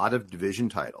a lot of division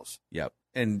titles. Yep.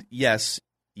 And yes,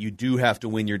 you do have to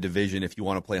win your division if you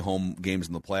want to play home games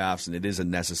in the playoffs. And it is a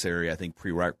necessary, I think,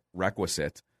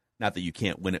 prerequisite. Not that you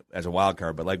can't win it as a wild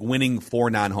card, but like winning 4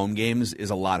 non-home games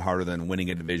is a lot harder than winning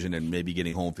a division and maybe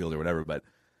getting home field or whatever. But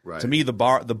to me, the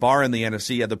bar in the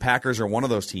NFC, the Packers are one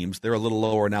of those teams. They're a little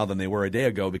lower now than they were a day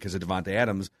ago because of Davante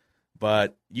Adams.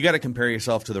 But you got to compare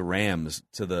yourself to the Rams,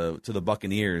 to the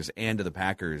Buccaneers, and to the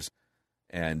Packers.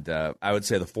 And I would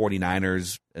say the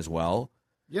 49ers as well.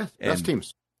 Yeah, best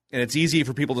teams. And it's easy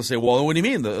for people to say, well, what do you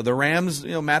mean? The Rams,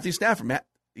 Matthew Stafford.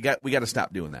 We got to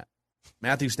stop doing that.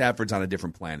 Matthew Stafford's on a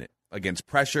different planet against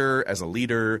pressure as a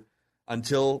leader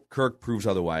until Kirk proves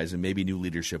otherwise, and maybe new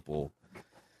leadership will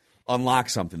unlock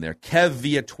something there. Kev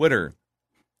via Twitter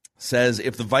says,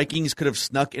 if the Vikings could have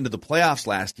snuck into the playoffs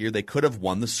last year, they could have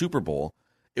won the Super Bowl.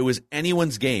 It was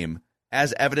anyone's game,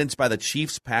 as evidenced by the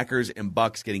Chiefs, Packers, and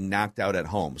Bucks getting knocked out at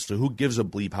home. So who gives a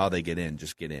bleep how they get in?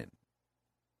 Just get in.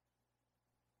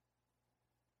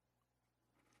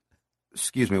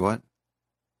 Excuse me, what?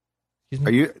 Excuse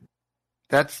me? Are you...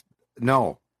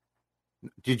 No.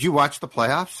 Did you watch the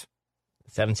playoffs?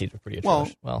 7 seed were pretty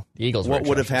atrocious. Well, the Eagles were What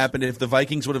would have atrocious. happened if the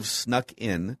Vikings would have snuck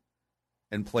in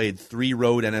and played 3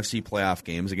 road NFC playoff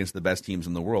games against the best teams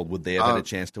in the world? Would they have had a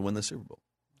chance to win the Super Bowl?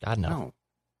 God, no. No.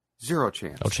 Zero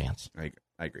chance. No chance. I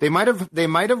agree. They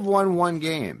might have won one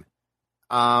game.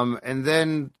 And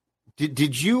then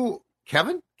did you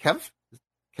Kev,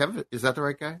 is that the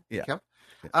right guy? Yeah.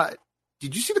 Kev?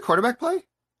 Did you see the quarterback play?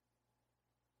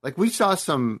 Like, we saw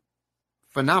some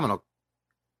phenomenal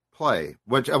play.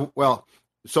 Which,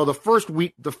 so the first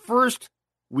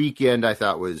weekend I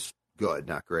thought was good,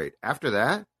 not great. After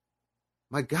that,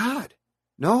 my God,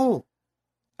 no.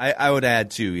 I would add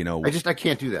too, I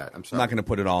can't do that. I'm sorry. I'm not going to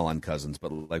put it all on Cousins,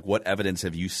 but like, what evidence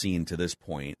have you seen to this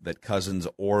point that Cousins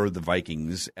or the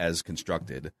Vikings, as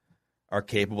constructed, are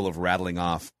capable of rattling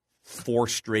off 4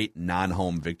 straight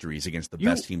non-home victories against the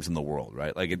best teams in the world,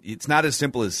 right? Like, it's not as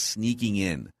simple as sneaking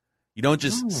in. You don't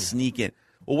just sneak in.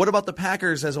 Well, what about the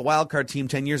Packers as a wild card team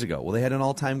 10 years ago? Well, they had an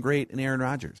all-time great in Aaron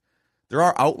Rodgers. There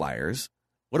are outliers.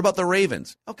 What about the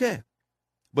Ravens? Okay.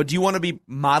 But do you want to be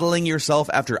modeling yourself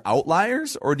after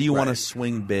outliers, or do you want to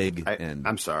swing big?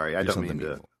 I'm sorry. I don't mean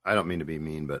to be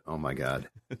mean, but oh my God.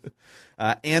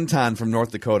 Anton from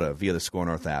North Dakota via the Score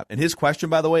North app. And his question,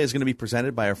 by the way, is going to be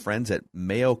presented by our friends at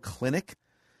Mayo Clinic.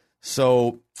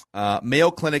 So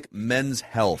Mayo Clinic Men's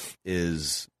Health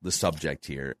is the subject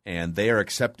here, and they are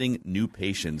accepting new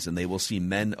patients, and they will see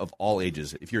men of all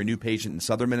ages. If you're a new patient in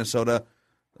southern Minnesota,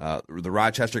 the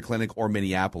Rochester Clinic, or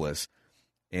Minneapolis,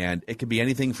 and it could be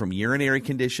anything from urinary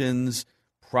conditions,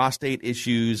 prostate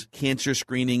issues, cancer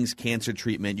screenings, cancer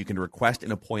treatment. You can request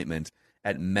an appointment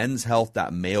at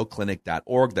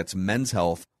menshealth.mayoclinic.org. That's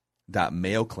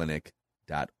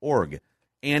menshealth.mayoclinic.org.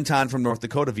 Anton from North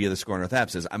Dakota via the Score North app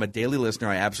says, I'm a daily listener.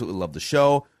 I absolutely love the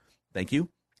show. Thank you.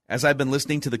 As I've been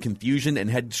listening to the confusion and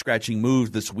head-scratching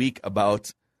moves this week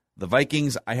about the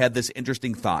Vikings, I had this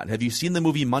interesting thought. Have you seen the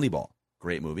movie Moneyball?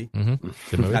 Great movie.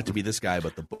 Mm-hmm. Not to be this guy,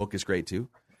 but the book is great too.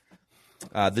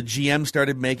 The GM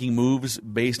started making moves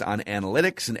based on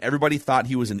analytics, and everybody thought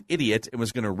he was an idiot and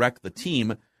was going to wreck the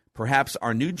team. perhaps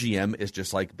our new GM is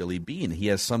just like Billy Beane. He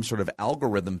has some sort of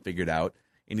algorithm figured out,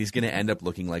 and he's going to end up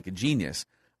looking like a genius.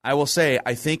 I will say,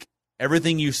 I think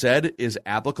everything you said is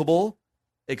applicable,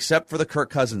 except for the Kirk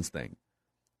Cousins thing.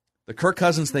 The Kirk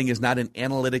Cousins thing is not an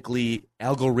analytically,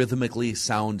 algorithmically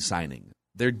sound signing.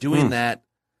 They're doing that.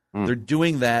 They're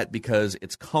doing that because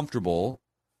it's comfortable,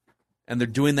 and they're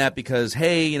doing that because,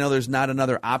 hey, there's not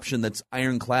another option that's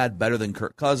ironclad better than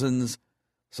Kirk Cousins,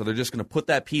 so they're just going to put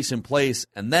that piece in place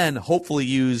and then hopefully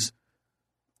use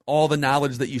all the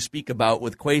knowledge that you speak about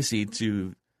with Kwesi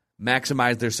to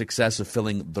maximize their success of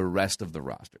filling the rest of the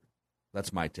roster.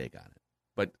 That's my take on it.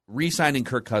 But re-signing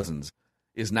Kirk Cousins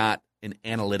is not an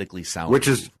analytically sound which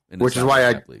is why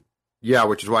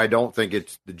I don't think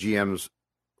it's the GM's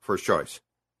first choice.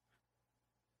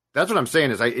 That's what I'm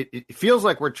saying. Is it feels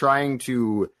like we're trying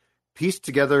to piece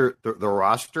together the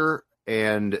roster,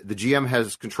 and the GM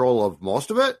has control of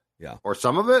most of it, or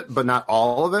some of it, but not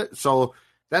all of it. So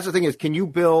that's the thing: is can you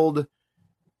build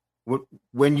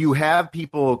when you have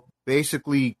people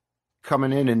basically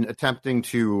coming in and attempting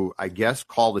to, I guess,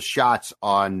 call the shots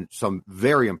on some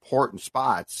very important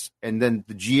spots, and then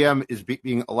the GM is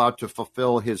being allowed to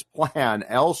fulfill his plan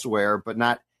elsewhere, but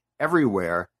not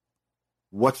everywhere.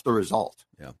 What's the result?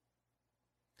 Yeah.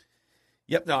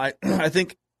 Yep. No, I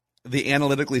think the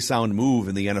analytically sound move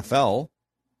in the NFL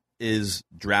is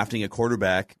drafting a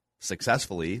quarterback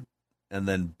successfully and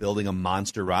then building a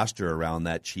monster roster around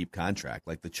that cheap contract,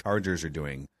 like the Chargers are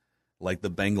doing, like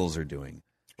the Bengals are doing,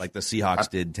 like the Seahawks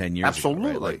did 10 years ago.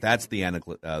 Right? Like that's the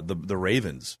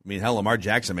Ravens. I mean, hell, Lamar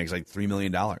Jackson makes like $3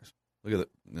 million. Look at it,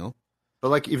 But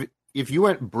like if you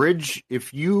went bridge,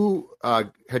 if you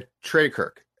had traded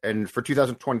Kirk and for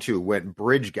 2022 went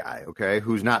bridge guy, okay,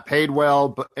 who's not paid well,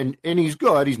 but and he's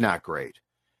good, he's not great.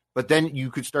 But then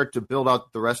you could start to build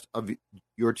out the rest of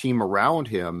your team around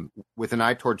him with an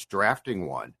eye towards drafting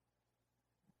one.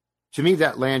 To me,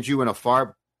 that lands you in a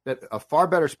far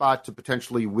better spot to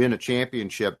potentially win a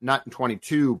championship, not in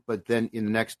 22, but then in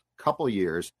the next couple of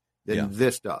years than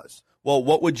this does. Well,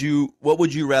 what would you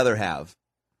rather have?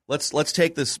 Let's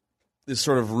take this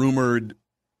sort of rumored,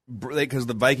 because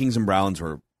the Vikings and Browns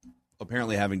were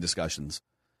apparently having discussions.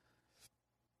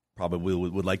 Probably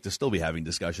would like to still be having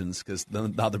discussions because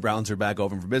now the Browns are back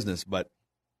open for business. But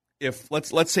if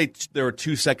let's say there were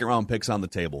 2 second-round picks on the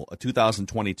table, a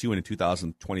 2022 and a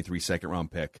 2023 second-round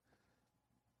pick,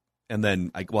 and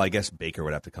then I guess Baker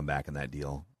would have to come back in that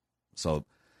deal. So,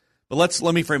 but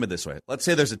let me frame it this way. Let's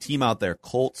say there's a team out there,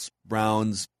 Colts,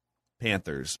 Browns,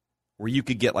 Panthers, where you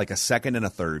could get like a second and a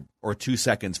third or 2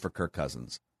 seconds for Kirk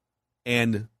Cousins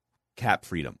and cap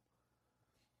freedom.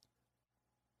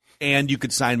 And you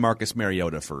could sign Marcus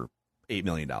Mariota for $8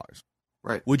 million.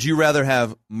 Right. Would you rather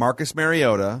have Marcus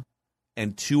Mariota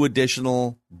and 2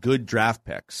 additional good draft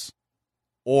picks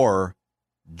or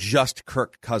just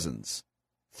Kirk Cousins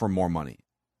for more money?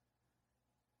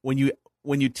 When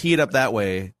you tee it up that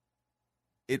way,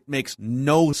 it makes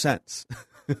no sense,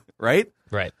 right?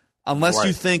 Right. Unless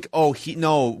you think,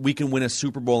 we can win a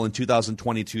Super Bowl in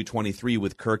 2022-23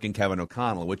 with Kirk and Kevin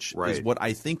O'Connell, which is what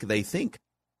I think they think.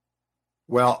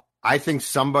 Well, I think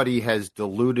somebody has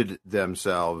deluded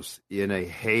themselves in a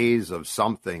haze of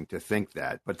something to think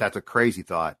that, but that's a crazy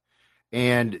thought.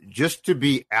 And just to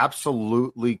be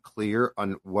absolutely clear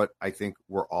on what I think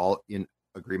we're all in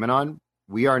agreement on,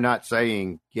 we are not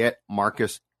saying get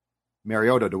Marcus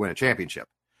Mariota to win a championship.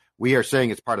 We are saying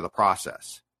it's part of the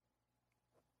process.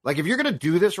 Like if you're going to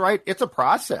do this right, it's a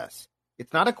process.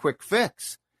 It's not a quick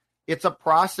fix. It's a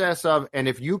process of, and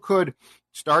if you could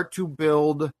start to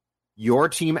build your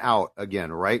team out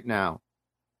again right now,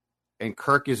 and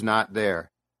Kirk is not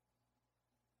there,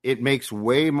 it makes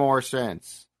way more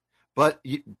sense. But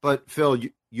Phil,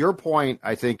 your point,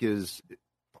 I think, is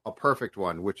a perfect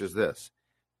one, which is this.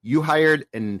 You hired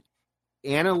an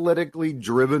analytically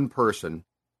driven person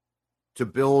to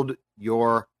build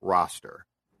your roster.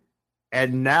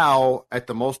 And now, at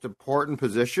the most important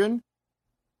position,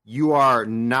 you are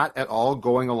not at all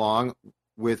going along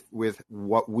with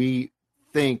what we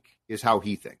think is how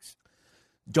he thinks.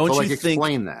 Don't you think?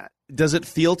 Explain that. Does it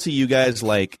feel to you guys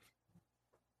like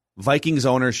Vikings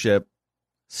ownership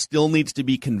still needs to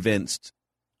be convinced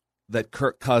that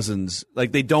Kirk Cousins,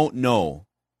 like they don't know?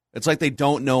 It's like they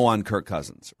don't know on Kirk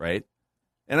Cousins, right?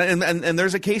 And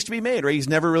there's a case to be made, right? He's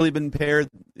never really been paired,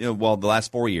 the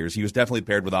last 4 years. He was definitely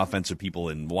paired with offensive people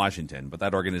in Washington, but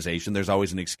that organization, there's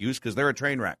always an excuse because they're a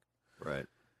train wreck. Right.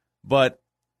 But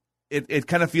it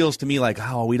kind of feels to me like,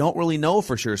 we don't really know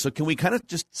for sure. So can we kind of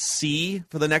just see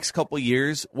for the next couple of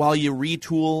years while you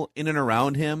retool in and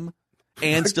around him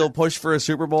and still push for a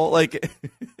Super Bowl. Like,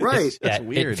 right? It's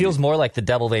weird. It feels more like the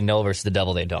devil they know versus the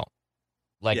devil they don't.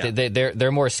 Like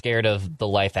they're more scared of the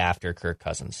life after Kirk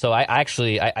Cousins. So I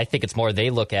think it's more they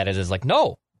look at it as like,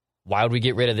 no, why would we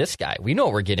get rid of this guy? We know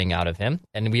what we're getting out of him.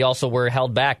 And we also were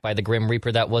held back by the Grim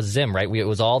Reaper that was Zim, right? It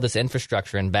was all this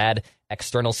infrastructure and bad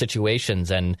external situations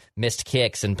and missed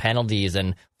kicks and penalties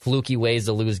and fluky ways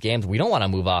to lose games. We don't want to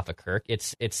move off of Kirk.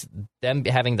 It's them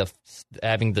having the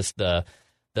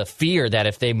fear that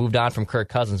if they moved on from Kirk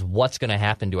Cousins, what's going to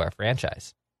happen to our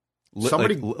franchise?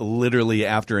 Literally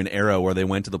after an era where they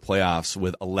went to the playoffs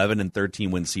with 11 and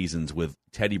 13 win seasons with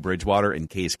Teddy Bridgewater and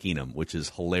Case Keenum, which is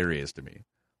hilarious to me.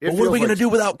 But what are we going to do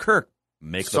without Kirk?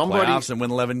 Make the playoffs and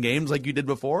win 11 games like you did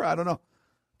before? I don't know.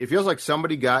 It feels like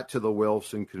somebody got to the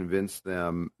Wilfs and convinced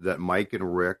them that Mike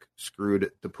and Rick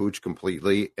screwed the pooch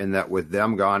completely and that with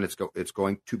them gone, it's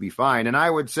going to be fine. And I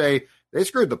would say they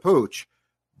screwed the pooch,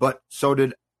 but so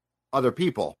did other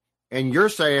people. And you're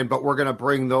saying, but we're going to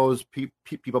bring those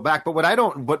people back. But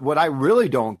what I really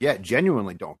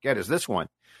genuinely don't get is this one.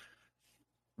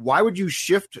 Why would you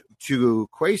shift to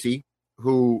Kwesi,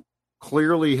 who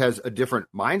clearly has a different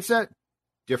mindset,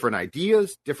 different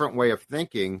ideas, different way of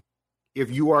thinking,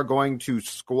 if you are going to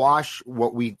squash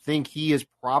what we think he is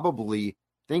probably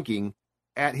thinking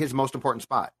at his most important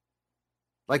spot?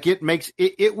 Like it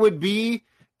would be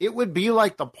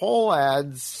like the poll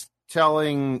ads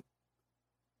telling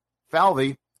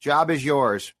Falvey, job is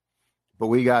yours, but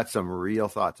we got some real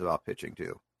thoughts about pitching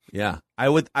too. Yeah, I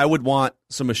would want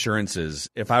some assurances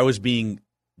if I was being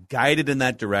guided in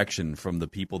that direction from the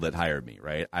people that hired me.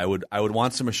 Right, I would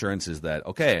want some assurances that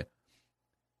okay,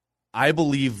 I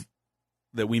believe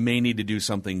that we may need to do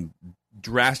something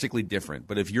drastically different.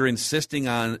 But if you're insisting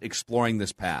on exploring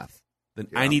this path, then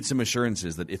I need some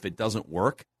assurances that if it doesn't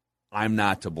work, I'm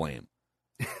not to blame.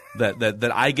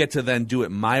 that I get to then do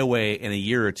it my way in a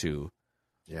year or two.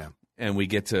 Yeah. And we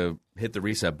get to hit the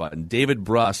reset button. David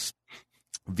Bruss,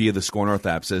 via the Score North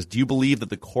app, says, do you believe that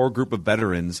the core group of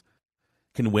veterans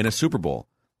can win a Super Bowl?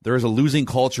 There is a losing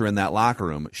culture in that locker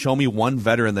room. Show me one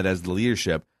veteran that has the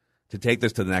leadership to take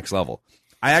this to the next level.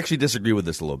 I actually disagree with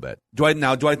this a little bit. Do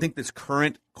I think this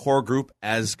current core group,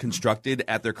 as constructed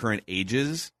at their current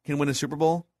ages, can win a Super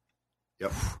Bowl?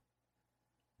 Yep.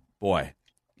 Boy.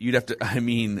 You'd have to. I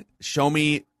mean, show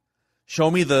me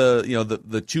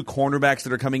the two cornerbacks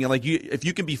that are coming in. Like if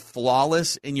you can be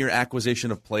flawless in your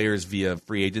acquisition of players via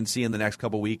free agency in the next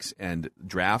couple weeks and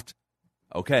draft,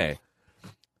 okay.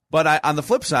 But on the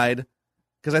flip side,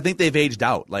 because I think they've aged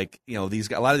out. Like a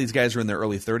lot of these guys are in their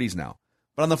early 30s now.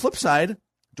 But on the flip side,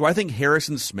 do I think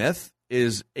Harrison Smith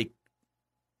is I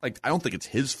don't think it's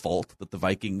his fault that the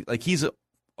Viking he's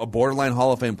a borderline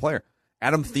Hall of Fame player.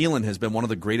 Adam Thielen has been one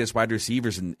of the greatest wide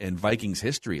receivers in Vikings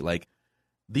history. Like,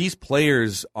 these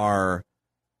players are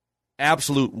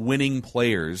absolute winning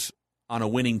players on a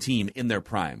winning team in their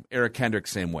prime. Eric Kendrick,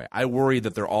 same way. I worry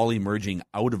that they're all emerging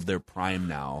out of their prime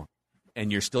now,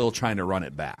 and you're still trying to run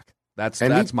it back. That's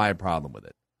my problem with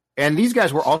it. And these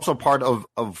guys were also part of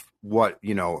what,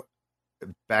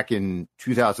 back in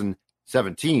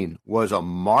 2017 was a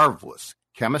marvelous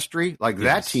chemistry.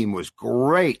 That team was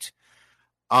great.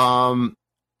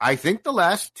 I think the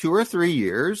last 2 or 3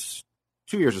 years,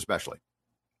 2 years especially,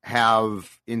 have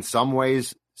in some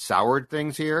ways soured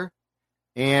things here.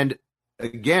 And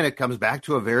again, it comes back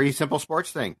to a very simple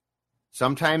sports thing.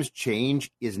 Sometimes change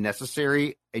is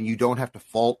necessary and you don't have to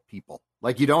fault people.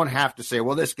 Like you don't have to say,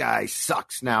 well, this guy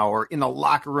sucks now, or in the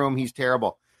locker room, he's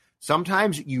terrible.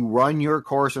 Sometimes you run your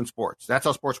course in sports. That's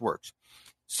how sports works.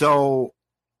 So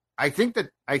I think that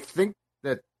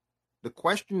the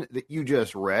question that you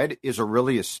just read is a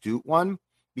really astute one,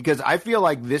 because I feel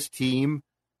like this team,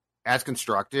 as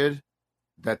constructed,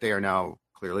 that they are now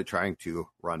clearly trying to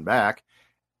run back,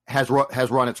 has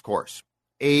run its course.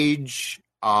 Age,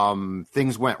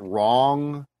 things went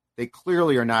wrong. They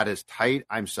clearly are not as tight.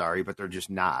 I'm sorry, but they're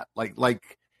just not.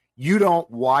 Like you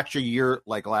don't watch a year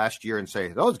like last year and say,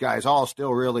 those guys all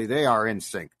still really, they are in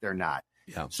sync. They're not.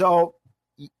 Yeah. So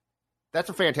that's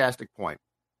a fantastic point.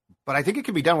 But I think it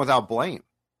can be done without blame.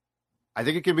 I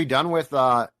think it can be done with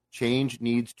change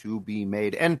needs to be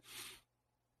made.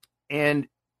 And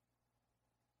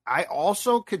I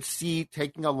also could see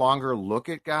taking a longer look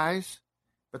at guys.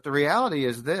 But the reality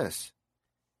is this.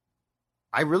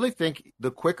 I really think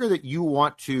the quicker that you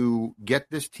want to get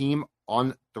this team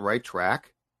on the right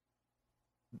track,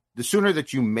 the sooner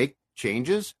that you make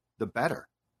changes, the better.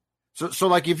 So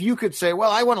like if you could say,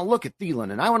 well, I want to look at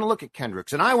Thielen and I want to look at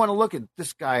Kendricks and I want to look at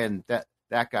this guy and that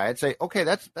guy, I'd say, okay,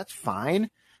 that's fine.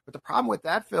 But the problem with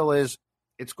that, Phil, is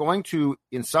it's going to,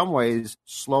 in some ways,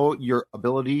 slow your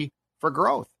ability for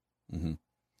growth. Mm-hmm.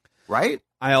 Right?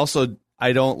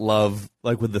 I don't love,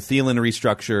 like with the Thielen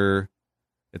restructure,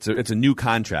 it's a new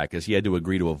contract because he had to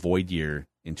agree to a void year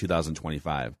in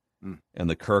 2025. And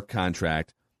the Kirk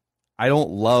contract, I don't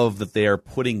love that they are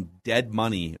putting dead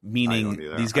money, meaning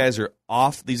these guys are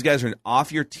off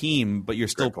your team, but you're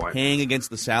still paying against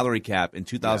the salary cap in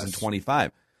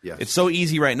 2025. Yes. It's so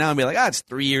easy right now to be like, it's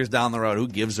 3 years down the road. Who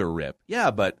gives a rip?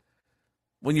 Yeah, but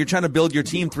when you're trying to build your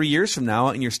team 3 years from now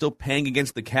and you're still paying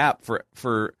against the cap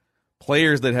for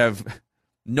players that have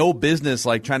no business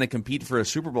like trying to compete for a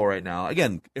Super Bowl right now.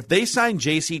 Again, if they sign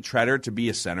J.C. Treader to be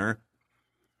a center,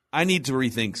 I need to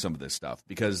rethink some of this stuff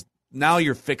because now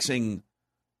you're fixing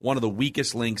one of the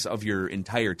weakest links of your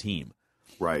entire team.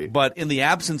 Right. But in the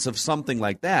absence of something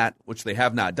like that, which they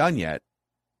have not done yet,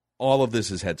 all of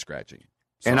this is head scratching.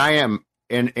 So. And I am,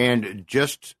 and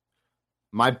just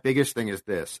my biggest thing is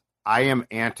this. I am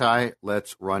anti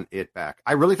let's run it back.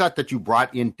 I really thought that you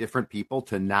brought in different people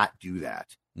to not do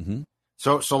that. Mm-hmm.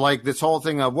 So like this whole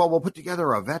thing of, we'll put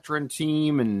together a veteran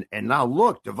team and now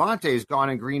look, Davante's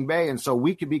gone in Green Bay. And so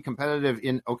we could be competitive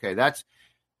in,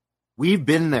 we've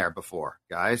been there before,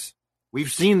 guys.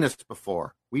 We've seen this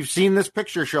before. We've seen this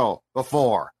picture show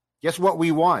before. Guess what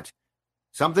we want?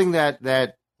 Something that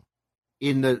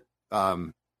in the,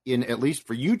 in at least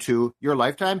for you two, your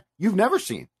lifetime, you've never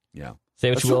seen. Yeah.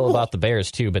 Say what you will about the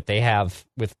Bears, too, but they have,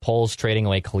 with Poles trading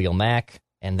away Khalil Mack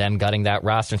and them gutting that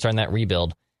roster and starting that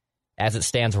rebuild, as it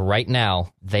stands right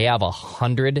now, they have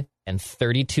 $132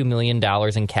 million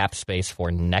in cap space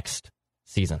for next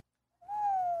season.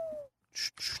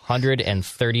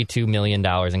 $132 million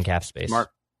in cap space. Smart.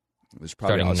 There's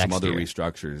probably some other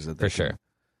restructures. That for sure.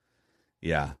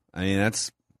 Yeah. I mean,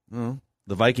 that's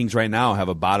the Vikings right now have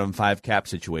a bottom 5 cap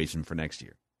situation for next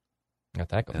year. Got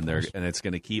that going. And it's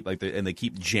going to keep they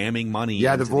keep jamming money.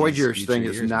 Yeah, the void years thing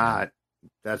is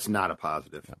that's not a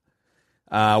positive.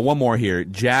 One more here.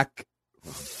 Jack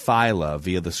Phyla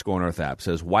via the Score North app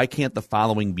says, why can't the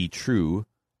following be true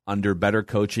under better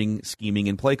coaching, scheming,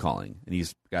 and play calling? And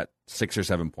he's got 6 or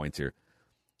 7 points here.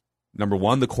 Number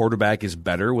 1, the quarterback is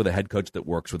better with a head coach that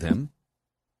works with him.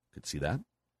 Could see that.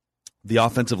 The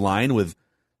offensive line with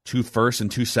 2 firsts and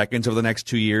 2 seconds over the next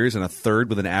 2 years and a third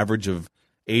with an average of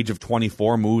age of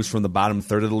 24 moves from the bottom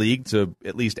third of the league to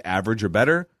at least average or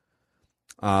better.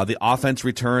 The offense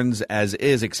returns as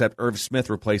is, except Irv Smith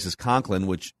replaces Conklin,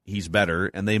 which he's better,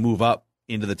 and they move up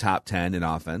into the top 10 in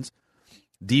offense.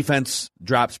 Defense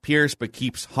drops Pierce but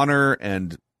keeps Hunter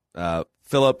and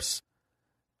Phillips,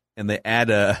 and they add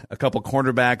a couple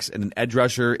cornerbacks and an edge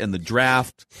rusher in the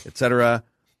draft, etc.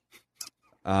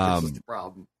 This is the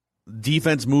problem.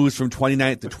 Defense moves from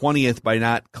 29th to 20th by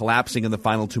not collapsing in the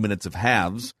final 2 minutes of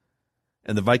halves.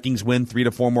 And the Vikings win 3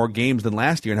 to 4 more games than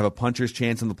last year and have a puncher's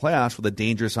chance in the playoffs with a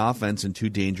dangerous offense and 2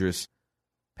 dangerous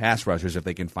pass rushers if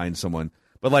they can find someone.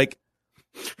 But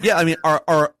I mean,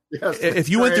 yes, if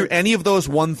you went through any of those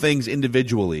one things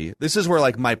individually, this is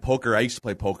where my poker, I used to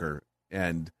play poker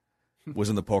and was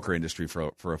in the poker industry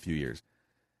for a few years.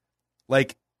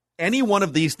 Any one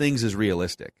of these things is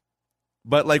realistic.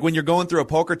 But when you're going through a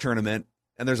poker tournament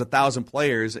and there's 1,000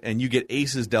 players and you get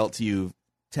aces dealt to you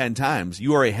 10 times,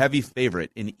 you are a heavy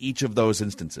favorite in each of those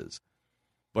instances.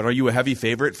 But are you a heavy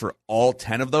favorite for all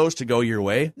 10 of those to go your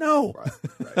way? No.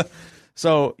 Right.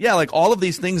 So, all of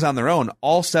these things on their own,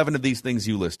 all 7 of these things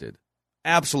you listed,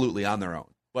 absolutely on their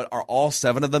own. But are all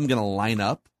 7 of them going to line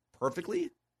up perfectly?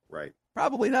 Right.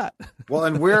 Probably not. Well,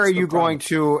 and where are you going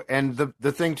to? And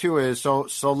the thing, too, is so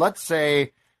let's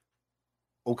say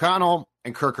O'Connell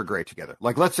and Kirk are great together.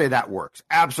 Let's say that works.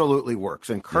 Absolutely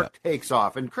works. And Kirk takes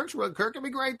off. And Kirk can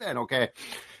be great then, okay?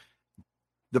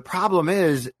 The problem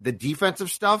is the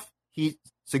defensive stuff he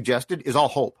suggested is all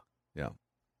hope. Yeah.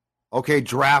 Okay,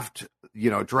 draft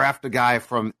a guy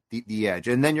from the edge.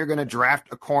 And then you're going to draft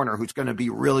a corner who's going to be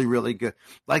really, really good.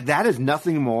 That is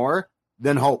nothing more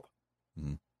than hope.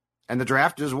 Mm-hmm. And the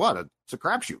draft is what? It's a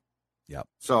crapshoot. Yep.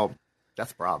 So that's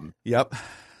the problem. Yep.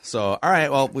 So, all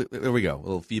right, well, there we go. A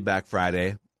little Feedback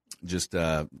Friday. Just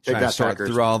trying to sort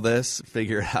through all this,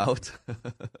 figure it out.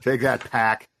 Take that,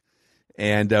 Pack.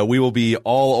 And we will be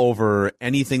all over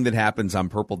anything that happens on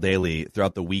Purple Daily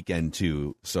throughout the weekend,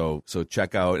 too. So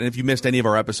check out. And if you missed any of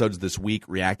our episodes this week,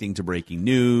 reacting to breaking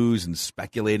news and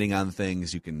speculating on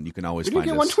things, you can always find us. We didn't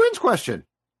get one Twins question.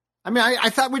 I mean,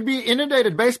 I thought we'd be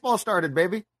inundated. Baseball started,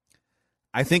 baby.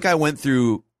 I think I went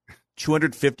through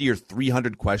 250 or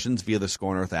 300 questions via the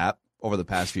Score North app over the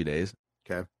past few days.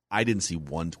 Okay. I didn't see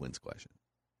one Twins question.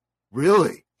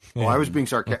 Really? Oh, I was being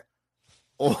sarcastic.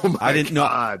 Oh, my God. I didn't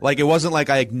know. It wasn't like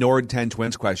I ignored 10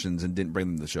 Twins questions and didn't bring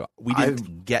them to the show. We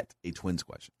didn't get a Twins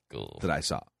question that I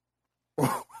saw.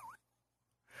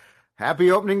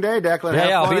 Happy opening day, Declan. Yeah,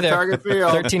 Have I'll fun be at there. Target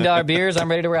Field. $13 beers. I'm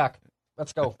ready to rock.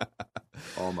 Let's go.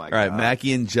 Oh, my God. All right,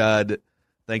 Mackie and Judd,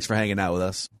 thanks for hanging out with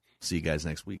us. See you guys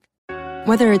next week.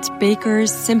 Whether it's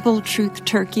Baker's Simple Truth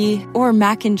Turkey or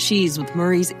mac and cheese with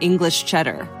Murray's English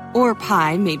Cheddar or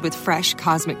pie made with fresh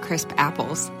Cosmic Crisp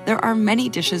apples, there are many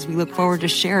dishes we look forward to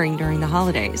sharing during the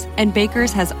holidays. And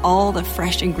Baker's has all the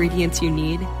fresh ingredients you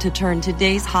need to turn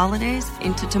today's holidays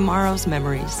into tomorrow's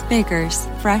memories. Baker's,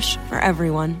 fresh for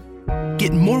everyone.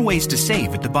 Get more ways to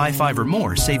save at the Buy 5 or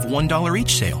More Save $1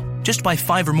 each sale. Just buy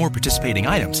 5 or more participating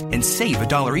items and save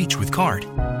 $1 each with card.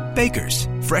 Baker's,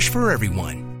 fresh for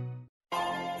everyone.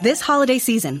 This holiday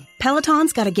season,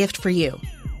 Peloton's got a gift for you.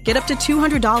 Get up to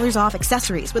 $200 off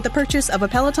accessories with the purchase of a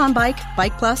Peloton bike,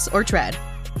 Bike Plus, or Tread.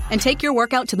 And take your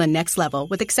workout to the next level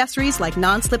with accessories like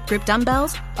non-slip grip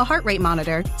dumbbells, a heart rate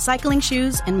monitor, cycling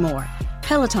shoes, and more.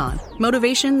 Peloton,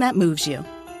 motivation that moves you.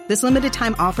 This limited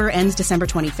time offer ends December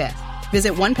 25th.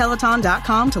 Visit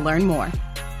onepeloton.com to learn more.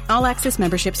 All access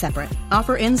membership separate.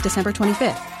 Offer ends December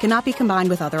 25th. Cannot be combined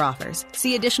with other offers.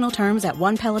 See additional terms at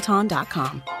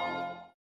onepeloton.com.